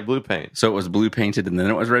smells like blue paint. So it was blue painted and then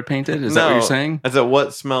it was red painted? Is that what you're saying? I said,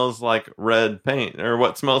 what smells like red paint? Or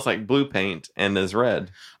what smells like blue paint and is red?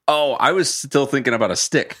 Oh, I was still thinking about a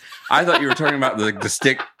stick. I thought you were talking about the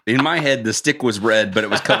stick. In my head, the stick was red, but it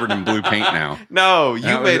was covered in blue paint now. No,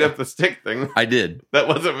 you made up the stick thing. I did. That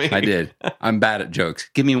wasn't me. I did. I'm bad at jokes.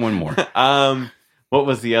 Give me one more. What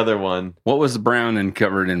was the other one? What was brown and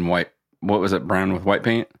covered in white? What was it? Brown with white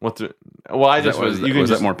paint? Was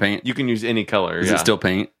that more paint? You can use any color. Is it still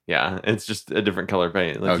paint? Yeah, it's just a different color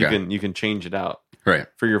paint. Like okay. You can change it out. Right.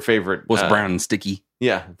 For your favorite. Was brown and sticky?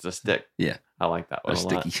 Yeah, it's a stick. Yeah. I like that one a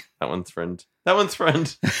lot. Sticky. That one's friend. That one's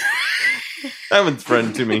friend. That one's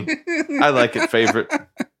friend to me. I like it favorite.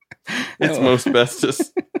 It's most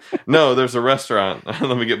bestest. No, there's a restaurant.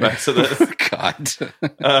 Let me get back to this. God.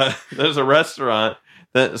 There's a restaurant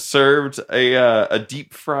that served a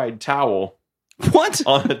deep fried towel. What?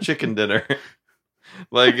 On a chicken dinner.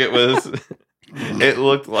 Like it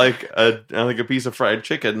looked like a piece of fried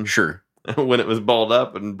chicken. Sure. When it was balled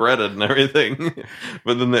up and breaded and everything.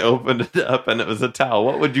 But then they opened it up and it was a towel.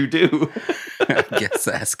 What would you do? I guess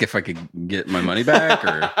ask if I could get my money back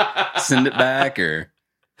or send it back or...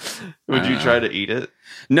 Would you try to eat it?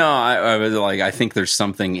 No, I was like, I think there's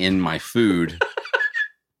something in my food.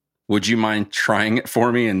 Would you mind trying it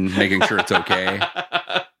for me and making sure it's okay?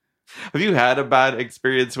 Have you had a bad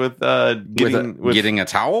experience with getting a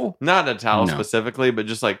towel? Not a towel specifically, but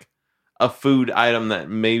just like a food item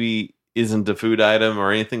that maybe isn't a food item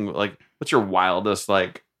or anything. Like, what's your wildest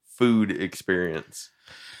like food experience?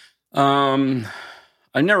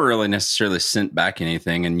 I never really necessarily sent back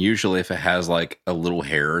anything, and usually if it has like a little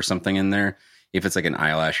hair or something in there, if it's like an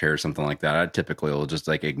eyelash hair or something like that, I typically will just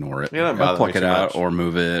like ignore it. Yeah, I'll pluck it out or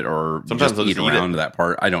move it, or sometimes just eat around to that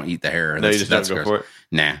part. I don't eat the hair. No, you just don't go for it?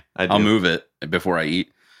 Nah, I'll move it before I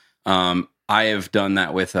eat. I have done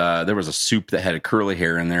that with, there was a soup that had a curly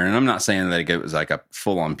hair in there, and I'm not saying that it was like a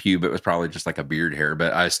full-on pube, it was probably just like a beard hair,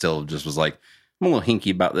 but I still just was like, I'm a little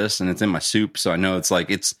hinky about this, and it's in my soup, so I know it's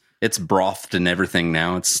like, it's brothed and everything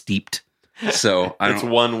now, it's steeped, so it's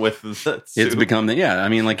one with the soup. It's become I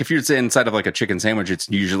mean, like if you're inside of like a chicken sandwich, it's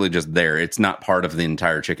usually just there, it's not part of the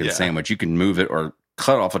entire chicken sandwich. You can move it or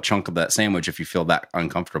cut off a chunk of that sandwich if you feel that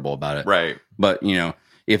uncomfortable about it, right? But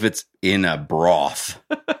if it's in a broth,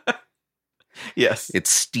 yes,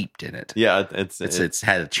 it's steeped in it. Yeah, it's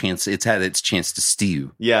had its chance to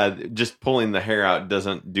stew. Yeah, just pulling the hair out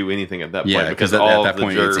doesn't do anything at that point. Yeah, because at that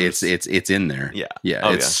point it's in there. Yeah,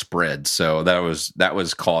 it's spread. So that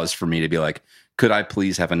was cause for me to be like, could I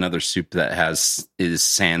please have another soup that is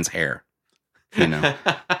sans hair?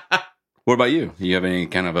 What about you? Do you have any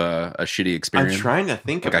kind of a shitty experience? I'm trying to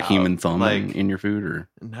think like about a human thumb in your food, or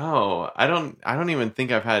no? I don't even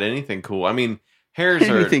think I've had anything cool. I mean, hairs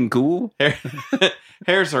anything cool?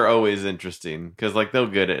 Hairs are always interesting because like they'll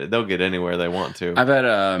get anywhere they want to. I've had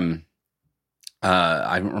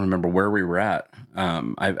I don't remember where we were at.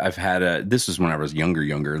 I've had this was when I was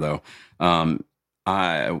younger though.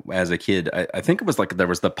 as a kid, I think it was like there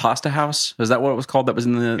was the pasta house. Is that what it was called? That was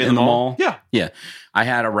in the mall? Yeah. I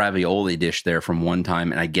had a ravioli dish there from one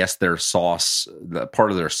time, and I guess their sauce,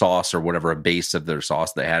 part of their sauce or whatever, a base of their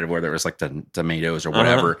sauce they had, whether it was like the tomatoes or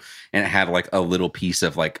whatever, and it had like a little piece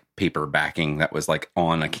of like paper backing that was like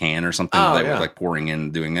on a can or something that was like pouring in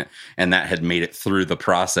and doing it, and that had made it through the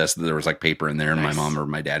process. There was like paper in there, and my mom or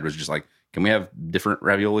my dad was just like, "Can we have different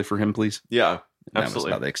ravioli for him, please?" Yeah. And that was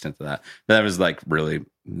about the extent of that. That was like really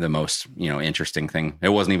the most, interesting thing. It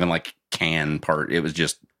wasn't even like can part. It was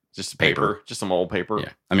just paper. Just some old paper. Yeah.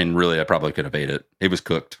 I mean, really, I probably could have ate it. It was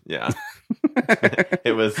cooked. Yeah.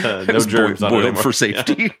 It was no germs on it boiled for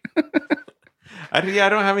safety. Yeah. I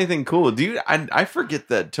don't have anything cool. Dude, I forget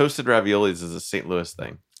that toasted raviolis is a St. Louis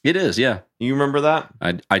thing. It is, yeah. You remember that?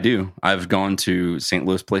 I do. I've gone to St.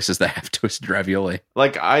 Louis places that have toasted ravioli.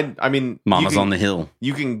 Like, I mean... Mama's on the Hill.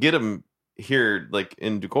 You can get them here, like,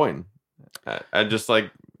 in DuQuoin. I just, like...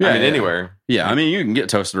 anywhere. Yeah, I mean, you can get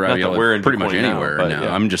toasted ravioli pretty much anywhere now.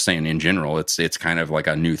 Yeah. I'm just saying, in general, it's kind of like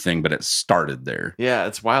a new thing, but it started there. Yeah,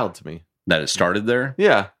 it's wild to me. That it started there?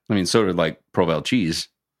 Yeah. I mean, so did, like, Provel cheese.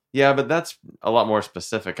 Yeah, but that's a lot more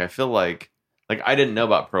specific. I feel like I didn't know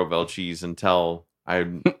about Provel cheese until... I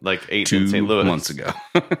like ate in St. Louis 2 months ago.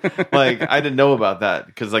 Like, I didn't know about that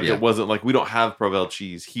because it wasn't like we don't have Provel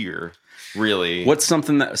cheese here, really. What's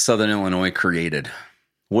something that Southern Illinois created?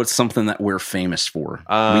 What's something that we're famous for?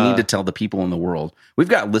 We need to tell the people in the world. We've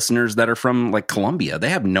got listeners that are from like Colombia. They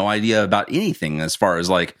have no idea about anything as far as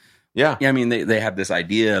like, I mean, they have this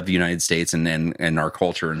idea of the United States and our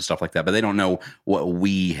culture and stuff like that, but they don't know what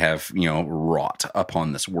we have, wrought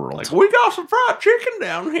upon this world. Like, we got some fried chicken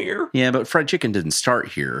down here. Yeah, but fried chicken didn't start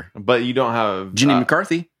here. But you don't have... Jenny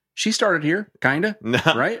McCarthy, she started here, kind of,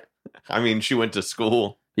 right? I mean, she went to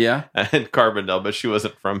school at Carbondale, but she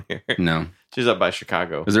wasn't from here. No. She's up by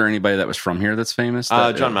Chicago. Is there anybody that was from here that's famous?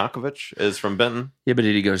 John Malkovich is from Benton. Yeah, but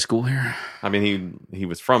did he go to school here? I mean, he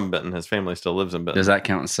was from Benton. His family still lives in Benton. Does that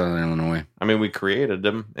count in Southern Illinois? I mean, we created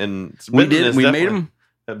him. And we made him?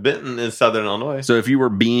 Benton is Southern Illinois. So if you were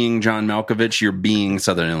being John Malkovich, you're being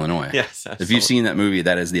Southern Illinois. Yes. Absolutely. If you've seen that movie,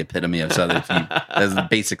 that is the epitome of Southern. That's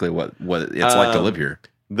basically what it's like to live here.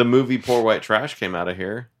 The movie Poor White Trash came out of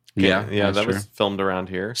here. Yeah, that was filmed around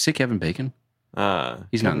here. Say Kevin Bacon.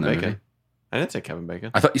 He's not in the movie. I didn't say Kevin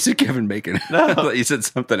Bacon. I thought you said Kevin Bacon. No. I thought you said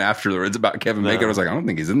something afterwards about Kevin Bacon. I was like, I don't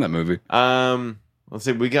think he's in that movie. Let's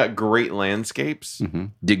see. We got Great Landscapes. Mm-hmm.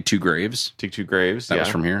 Dig Two Graves. That was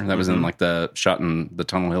from here. That was in like the shot in the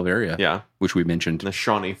Tunnel Hill area. Yeah. Which we mentioned. The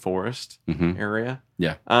Shawnee Forest area.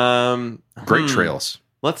 Yeah. Great trails.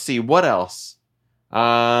 Let's see. What else?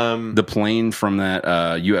 The plane from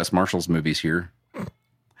that U.S. Marshals movie's here.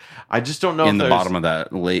 I just don't know in the bottom of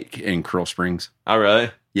that lake in Curl Springs. Oh,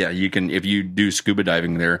 really? Yeah, you can, if you do scuba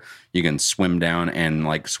diving there, you can swim down and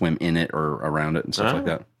like swim in it or around it and stuff like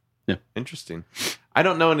that. Yeah. Interesting. I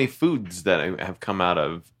don't know any foods that have come out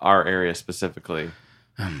of our area specifically.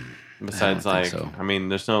 Besides, I mean,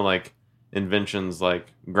 there's no like inventions, like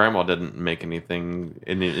grandma didn't make anything,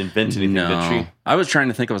 invent anything, did she? I was trying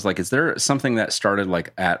to think, I was like, is there something that started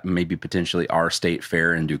like at maybe potentially our state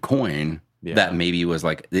fair in DuQuoin? Yeah. That maybe was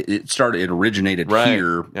like it originated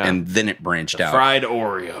here and then it branched out. Fried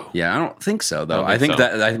Oreo. Yeah, I don't think so though. I think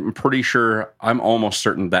that I'm pretty sure, I'm almost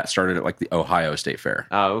certain that started at like the Ohio State Fair.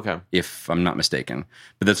 Oh, okay. If I'm not mistaken.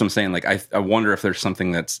 But that's what I'm saying. Like I wonder if there's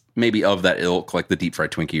something that's maybe of that ilk, like the deep fried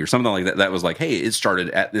Twinkie or something like that. That was like, hey, it started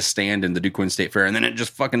at this stand in the DuQuoin State Fair and then it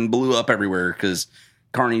just fucking blew up everywhere because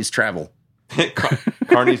carnies travel.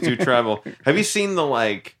 Carnies do travel. Have you seen the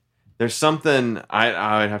like? There's something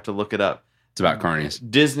I'd have to look it up. It's about carnies.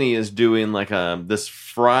 Disney is doing like this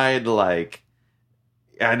fried like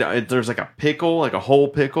there's like a pickle, like a whole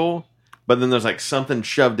pickle, but then there's like something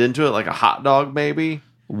shoved into it, like a hot dog maybe.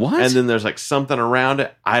 What? And then there's like something around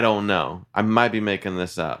it. I don't know. I might be making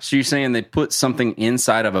this up. So you're saying they put something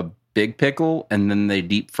inside of a big pickle and then they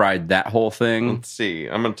deep fried that whole thing? Let's see.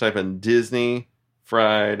 I'm gonna type in Disney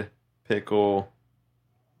fried pickle.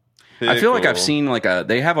 I feel like I've seen like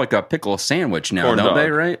they have like a pickle sandwich now, don't they?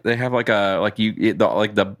 Right? They have like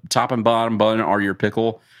the top and bottom bun are your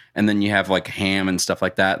pickle, and then you have like ham and stuff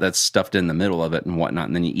like that that's stuffed in the middle of it and whatnot,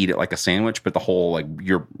 and then you eat it like a sandwich, but the whole like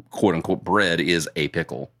your quote unquote bread is a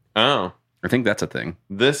pickle. Oh, I think that's a thing.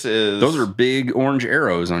 Those are big orange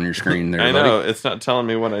arrows on your screen there. I know it's not telling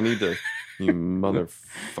me what I need to. You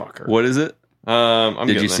motherfucker! What is it?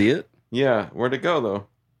 Did you see it? Yeah, where'd it go though?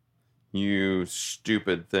 You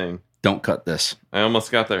stupid thing. Don't cut this. I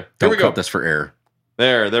almost got there. Don't cut this for air.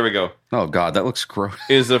 There we go. Oh, God, that looks gross.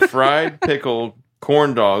 Is a fried pickle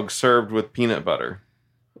corn dog served with peanut butter.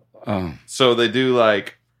 Oh. So they do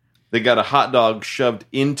like they got a hot dog shoved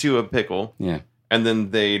into a pickle. Yeah. And then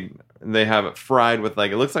they have it fried with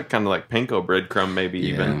like, it looks like kind of like panko breadcrumb maybe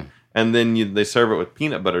even. And then they serve it with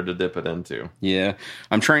peanut butter to dip it into. Yeah.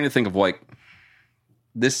 I'm trying to think of like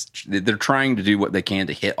this. They're trying to do what they can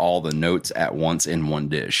to hit all the notes at once in one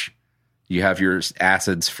dish. You have your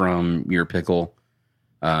acids from your pickle.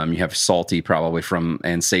 You have salty probably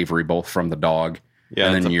and savory both from the dog. Yeah,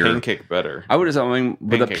 and it's then a pancake butter. I would assume,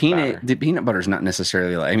 but Pancake the peanut butter is not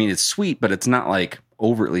necessarily like, I mean, it's sweet, but it's not like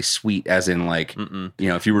overtly sweet as in like,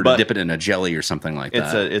 if you were to dip it in a jelly or something like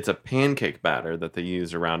that. It's a pancake batter that they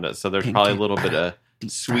use around it. So there's probably a little bit of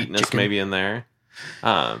sweetness maybe in there.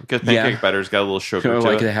 Because pancake batter's got a little sugar to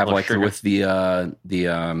like it. They have like with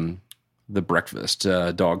the breakfast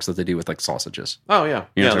dogs that they do with like sausages. Oh yeah.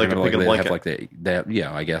 Yeah, like a pig in a blanket. Have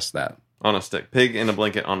like I guess that. On a stick. Pig in a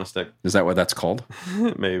blanket on a stick. Is that what that's called?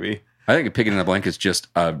 Maybe. I think a pig in a blanket is just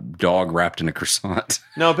a dog wrapped in a croissant.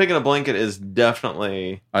 No, a pig in a blanket is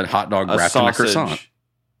definitely a hot dog wrapped in a croissant.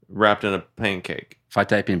 Wrapped in a pancake. If I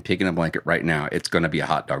type in pig in a blanket right now, it's going to be a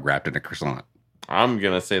hot dog wrapped in a croissant. I'm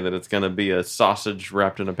going to say that it's going to be a sausage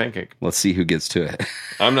wrapped in a pancake. Let's see who gets to it.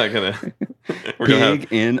 I'm not going to. Pig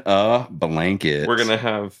in a blanket. We're going to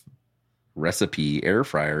have recipe air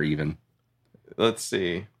fryer even. Let's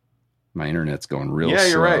see. My internet's going real slow. Yeah,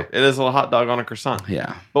 you're right. It is a hot dog on a croissant.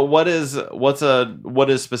 Yeah. But what is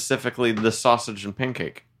specifically the sausage and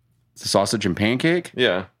pancake? The sausage and pancake?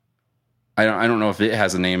 Yeah. I don't know if it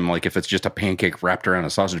has a name, like if it's just a pancake wrapped around a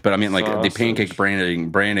sausage, but I mean like the pancake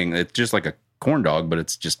branding, it's just like a corn dog, but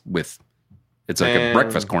it's just it's like a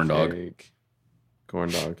breakfast corn dog. Corn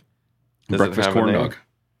dog. Breakfast corn dog.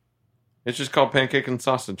 It's just called pancake and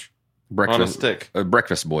sausage. On a stick. A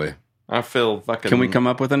breakfast boy. I feel fucking... Can we come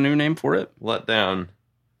up with a new name for it? Let down.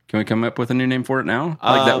 Can we come up with a new name for it now?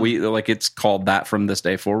 Like it's called that from this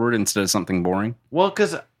day forward instead of something boring? Well,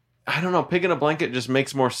 because, I don't know, pig in a blanket just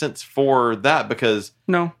makes more sense for that because...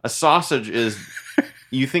 No. A sausage is...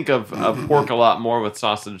 You think of pork a lot more with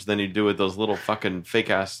sausage than you do with those little fucking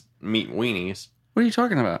fake-ass meat weenies. What are you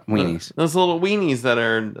talking about? Weenies. Those little weenies that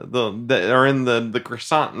are in the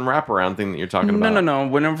croissant and wraparound thing that you're talking about. No.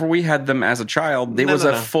 Whenever we had them as a child, it was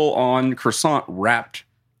a full-on croissant wrapped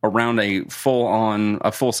around a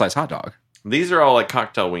full-size hot dog. These are all like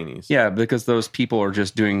cocktail weenies. Yeah, because those people are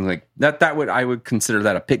just doing like that. I would consider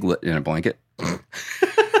that a piglet in a blanket.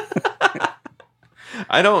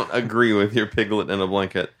 I don't agree with your piglet in a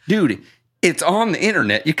blanket, dude. It's on the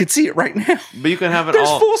internet. You could see it right now. But you can have it There's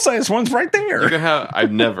full-size ones right there. You can have.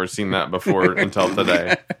 I've never seen that before until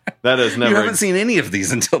today. That is never. You haven't seen any of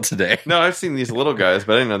these until today. No, I've seen these little guys,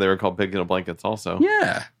 but I didn't know they were called pig in a blankets also.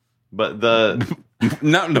 Yeah. But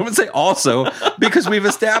don't say also, because we've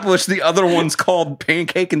established the other one's called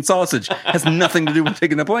pancake and sausage. Has nothing to do with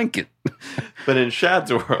pig in a blanket. But in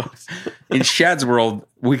Shad's world,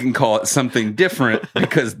 we can call it something different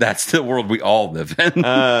because that's the world we all live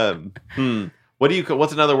in.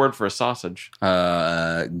 What's another word for a sausage?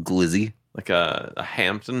 Glizzy. Like a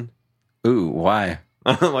Hampton. Ooh, why?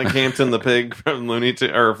 Like Hampton the pig from Looney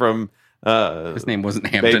Tunes, or from his name wasn't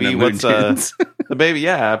Hampton. Baby, what's the baby?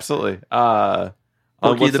 Yeah, absolutely.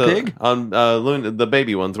 Porky the Pig? On the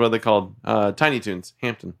baby ones. What are they called? Tiny Toons.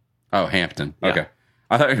 Hampton. Oh, Hampton. Yeah. Okay.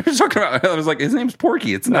 I thought you were talking about. I was like, his name's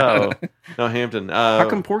Porky. It's not. No, Hampton. How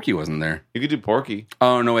come Porky wasn't there? You could do Porky.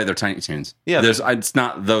 Oh no, wait, they're Tiny Toons. Yeah, it's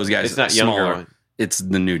not those guys. It's not smaller. Younger. It's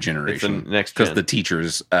the new generation. It's the next because the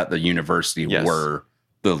teachers at the university were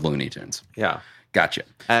the Looney Tunes. Yeah, gotcha.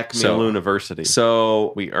 Acme University.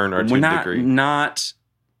 So we earn our degree.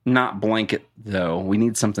 Not blanket though. We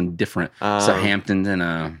need something different. So Hampton and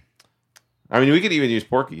I mean, we could even use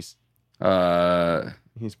Porkies.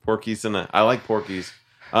 He's Porkies and I like Porkies.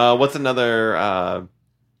 What's another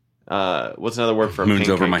word for a moon's pancake?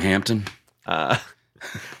 Over my Hampton?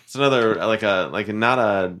 It's another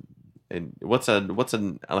what's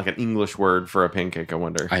an English word for a pancake? I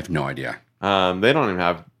wonder. I have no idea. They don't even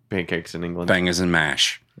have pancakes in England. Bangers and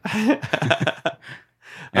mash.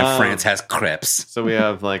 And France has crepes. So we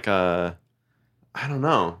have I don't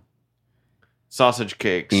know, sausage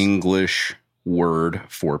cakes. English word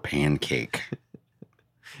for pancake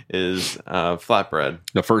is flatbread.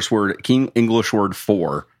 The first word, English word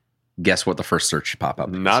for. Guess what the first search pop up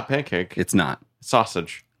is? Not pancake. It's not.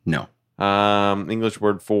 Sausage. No. English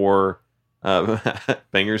word for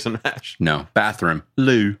bangers and mash. No. Bathroom.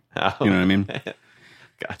 Loo. Oh, you know what I mean?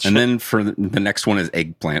 Gotcha. And then for the next one is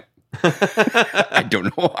eggplant. I don't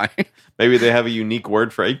know why. Maybe they have a unique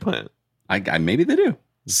word for eggplant. I maybe they do.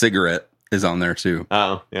 Cigarette is on there too.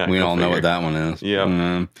 Oh, yeah. We all know what that one is.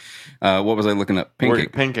 Yeah. What was I looking at?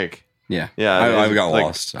 Pancake. Pancake. Yeah. Yeah. I got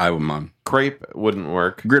lost. I'm crepe wouldn't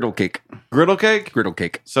work. Griddle cake. Griddle cake? Griddle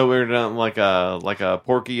cake. So we're doing like a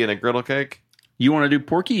porky and a griddle cake? You want to do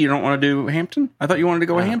Porky? You don't want to do Hampton? I thought you wanted to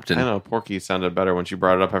go with Hampton. I know, Porky sounded better when she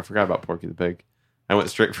brought it up. I forgot about Porky the Pig. I went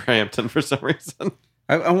straight for Hampton for some reason.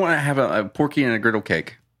 I want to have a Porky and a griddle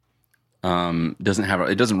cake. It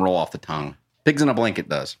doesn't roll off the tongue. Pigs in a Blanket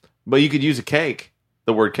does. But you could use a cake,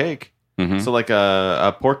 the word cake. Mm-hmm. So like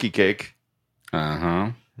a Porky cake. Uh-huh.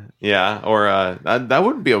 Yeah, or that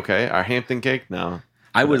would be okay. Our Hampton cake? No.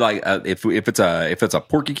 I would like if it's a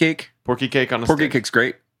Porky cake. Porky cake on a Porky stick. cake's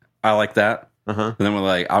great. I like that. Uh-huh. And then we're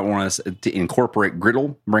like, I want us to incorporate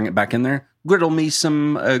griddle, bring it back in there. Griddle me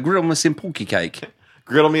some porky cake.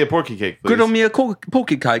 Griddle me a porky cake, please. Griddle me a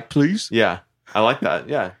porky cake, please. Yeah, I like that.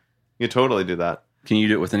 Yeah, you totally do that. Can you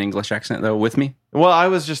do it with an English accent though? With me? Well, I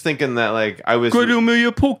was just thinking that like I was griddle me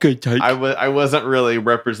a porky cake. I wasn't really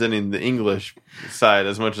representing the English side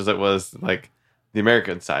as much as it was like the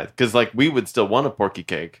American side, because like we would still want a porky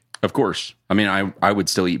cake. Of course. I mean, I would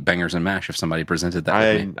still eat bangers and mash if somebody presented that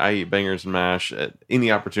with me. I eat bangers and mash at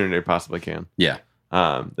any opportunity I possibly can. Yeah.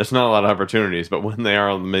 There's not a lot of opportunities, but when they are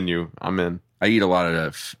on the menu, I'm in. I eat a lot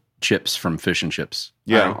of chips from Fish and Chips.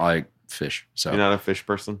 Yeah. I don't like fish. So You're not a fish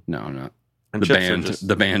person? No, I'm not. And The chips band, are just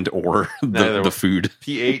the band, or Neither the food.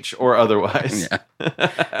 PH or otherwise.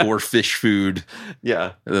 Yeah. Or fish food.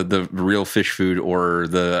 Yeah. The real fish food or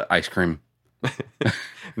the ice cream.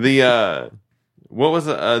 What was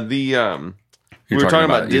it? We were talking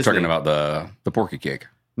about Disney. You're talking about the porky cake.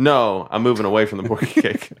 No, I'm moving away from the porky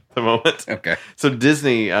cake at the moment. Okay. So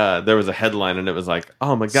Disney, there was a headline and it was like,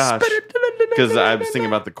 oh my gosh. Because I was thinking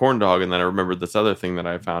about the corn dog and then I remembered this other thing that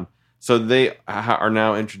I found. So they are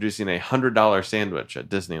now introducing a $100 sandwich at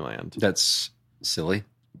Disneyland. That's silly.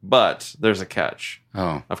 But there's a catch.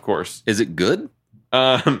 Oh. Of course. Is it good?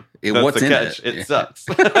 That's what's the in catch. it? It sucks.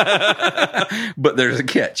 But there's a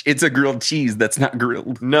catch. It's a grilled cheese that's not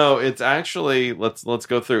grilled. No, it's actually let's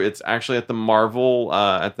go through. It's actually at the Marvel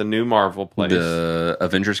at the new Marvel place. The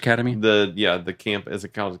Avengers Academy? The camp, is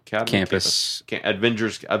it called Academy? Campus.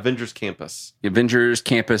 Avengers Campus. Avengers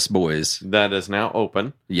Campus Boys. That is now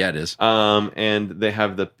open. Yeah, it is. And they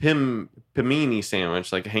have the Pimini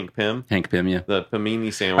sandwich, like Hank Pym. Hank Pym, yeah. The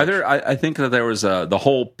Pimini sandwich. I think that there was the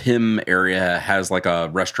whole Pym area has like a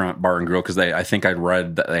restaurant, bar, and grill, because I think I'd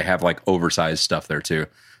read that they have like oversized stuff there too.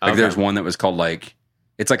 Like there's one that was called like,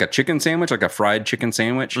 it's like a chicken sandwich, like a fried chicken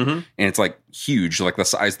sandwich, and it's like huge, like the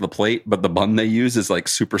size of the plate, but the bun they use is like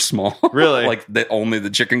super small. Really? Like that only the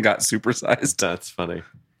chicken got supersized. That's funny.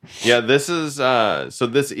 Yeah, this is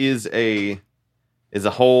this is a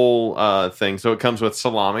whole thing. So it comes with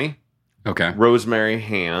salami, Okay. rosemary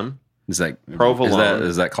ham. Is that Provolone.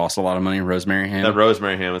 Does that cost a lot of money? Rosemary ham. That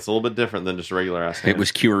rosemary ham, it's a little bit different than just regular ass ham. It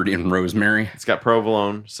was cured in rosemary, It's got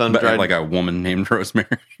provolone, but sun-dried, like a woman named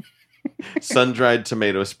Rosemary. sun-dried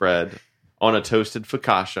tomato spread on a toasted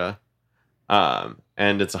focaccia,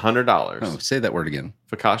 and it's $100. Oh, say that word again.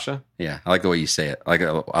 Focaccia? Yeah, I like the way you say it. I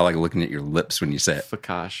like looking at your lips when you say it.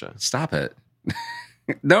 Focaccia. Stop it.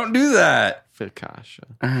 Don't do that. Focaccia.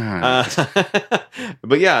 Ah.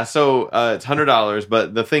 But yeah, so it's $100.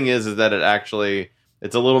 But the thing is that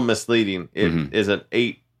it's a little misleading. It is an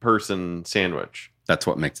 8-person sandwich. That's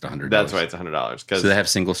what makes it $100. That's why it's $100. So they have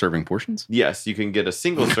single serving portions? Yes, you can get a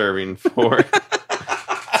single serving for.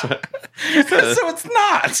 So it's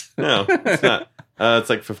not. No, it's not. It's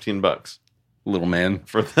like $15 Little man.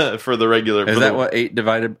 for the regular. Is that what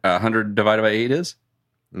 100 divided by 8 is?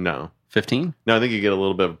 No, 15? no. I think you get a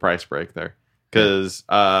little bit of a price break there because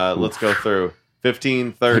let's go through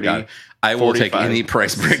 15, 30, God. I will take 45, any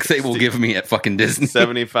price break they will give me at fucking Disney.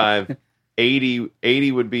 75,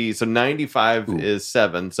 80 would be, so 95 is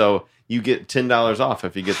 7. So you get $10 off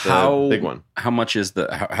if you get the big one. How much is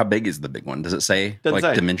how big is the big one? Does it say? Doesn't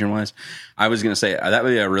say. Dimension wise? I was going to say that would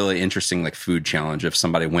be a really interesting like food challenge if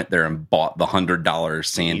somebody went there and bought the $100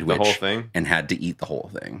 sandwich the whole thing and had to eat the whole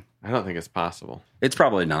thing. I don't think it's possible. It's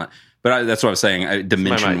probably not. But that's what I was saying.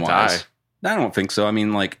 Dimension might wise. I don't think so. I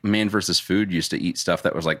mean, like Man vs. Food used to eat stuff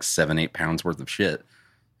that was like 7-8 pounds worth of shit.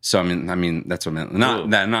 So I mean that's what I meant.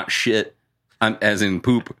 Not shit, as in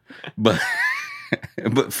poop, but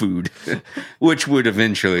but food, which would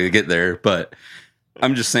eventually get there. But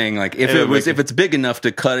I'm just saying, like if it's big enough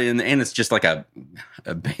to cut in, and it's just like a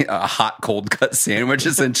hot cold cut sandwich,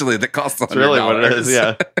 essentially that costs $100. That's really what it is.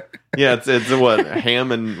 Yeah, yeah. It's what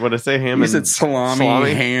ham and what did I say? Ham You and said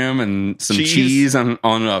salami, ham, and some cheese on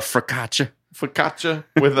a focaccia. Focaccia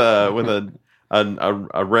with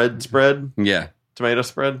a red spread. Yeah, Tomato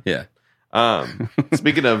spread. yeah.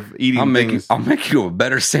 Speaking of eating things, I'll make you a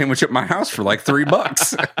better sandwich at my house for like $3.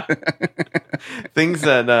 things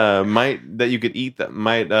that you could eat that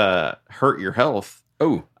might hurt your health.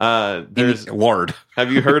 Oh, there's lard.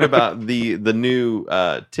 Have you heard about the new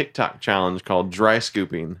TikTok challenge called dry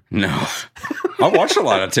scooping? No, I watch a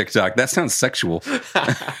lot of TikTok. That sounds sexual.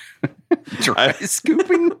 Dry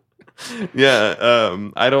scooping. Yeah,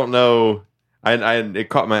 I don't know. It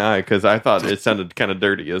caught my eye because I thought it sounded kind of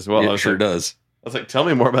dirty as well. It sure does. I was like, tell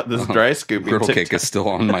me more about this dry scooping. Griddle cake is still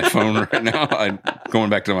on my phone right now. I'm going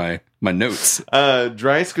back to my notes.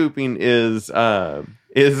 Dry scooping is I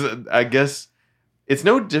guess it's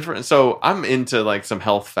no different. So I'm into like some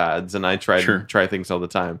health fads, and I try things all the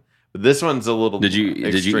time. But this one's a little. Did you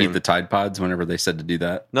eat the Tide Pods whenever they said to do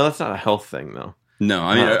that? No, that's not a health thing though. No,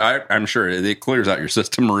 I mean I'm sure it clears out your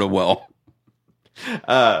system real well.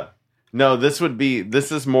 No, this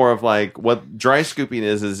is more of like what dry scooping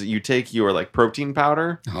is you take your like protein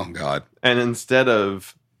powder. Oh God. And instead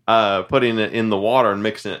of putting it in the water and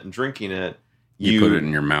mixing it and drinking it, you put it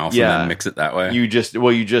in your mouth and then mix it that way. You just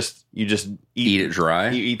eat it dry.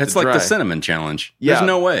 It's like the cinnamon challenge. Yeah, there's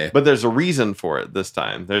no way. But there's a reason for it this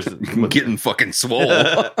time. There's getting fucking swole.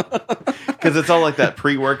 Because it's all like that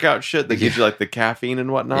pre-workout shit that gives you like the caffeine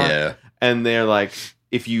and whatnot. Yeah. And they're like,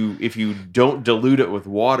 if you don't dilute it with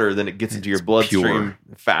water, then it gets into your bloodstream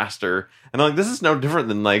faster. And I'm like, this is no different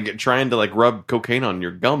than like trying to like rub cocaine on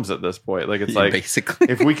your gums at this point. Like it's like basically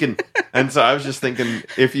if we can. And so I was just thinking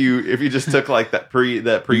if you just took like that pre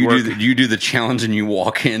you do the challenge and you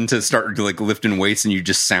walk in to start like lifting weights and you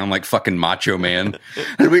just sound like fucking Macho Man.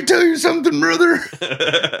 Let me tell you something, brother.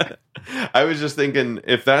 I was just thinking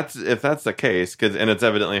if that's the case, and it's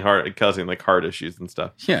evidently causing like heart issues and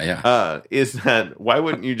stuff. Yeah. Is that why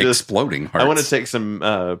wouldn't you just exploding hearts? I want to take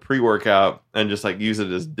some pre-workout and just like use it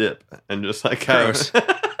as dip and just like just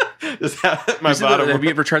have my bottom. Have you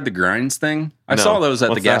ever tried the Grinds thing? I saw those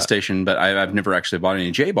at the gas station, but I've never actually bought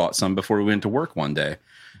any. Jay bought some before we went to work one day.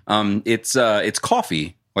 It's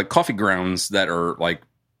coffee, like coffee grounds that are like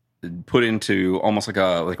put into almost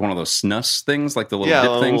like one of those snus things, like the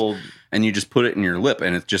little dip things, and you just put it in your lip,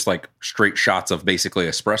 and it's just like straight shots of basically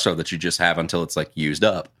espresso that you just have until it's like used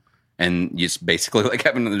up. And you just basically like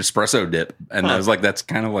having an espresso dip. And I was like, that's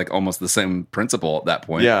kind of like almost the same principle at that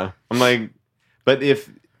point. Yeah. I'm like, but if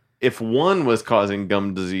one was causing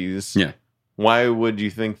gum disease, why would you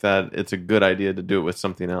think that it's a good idea to do it with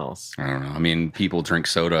something else? I don't know. I mean, people drink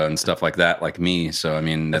soda and stuff like that, like me. So I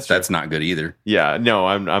mean, that's not good either. Yeah. No,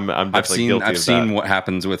 I'm definitely guilty of that. I've seen what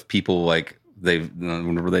happens with people like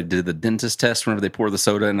whenever they did the dentist test, whenever they pour the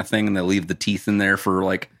soda in a thing and they leave the teeth in there for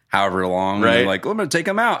like however long, right? And they're like, I'm going to take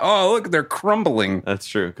them out. Oh, look, they're crumbling. That's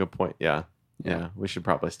true. Good point. Yeah. We should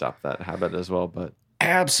probably stop that habit as well, but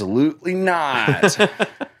absolutely not.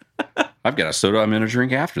 I've got a soda I'm going to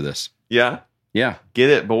drink after this. Yeah. Get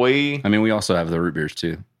it, boy. I mean, we also have the root beers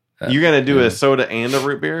too. You're going to do a soda and a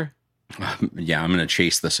root beer? Yeah, I'm going to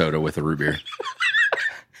chase the soda with a root beer.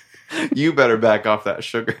 You better back off that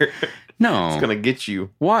sugar. No. It's going to get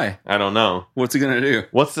you. Why? I don't know. What's it going to do?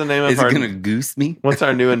 What's the name of Is it going to goose me? What's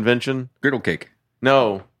our new invention? Griddle cake.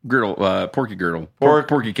 No. Porky girdle.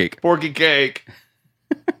 Porky cake. Porky cake.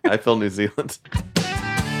 I feel New Zealand.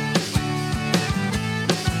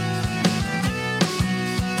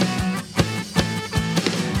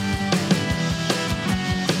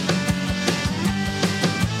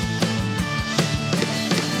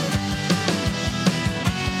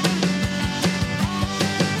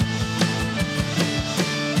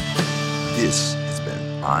 This has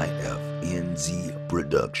been IFNZ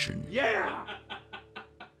Production. Yeah.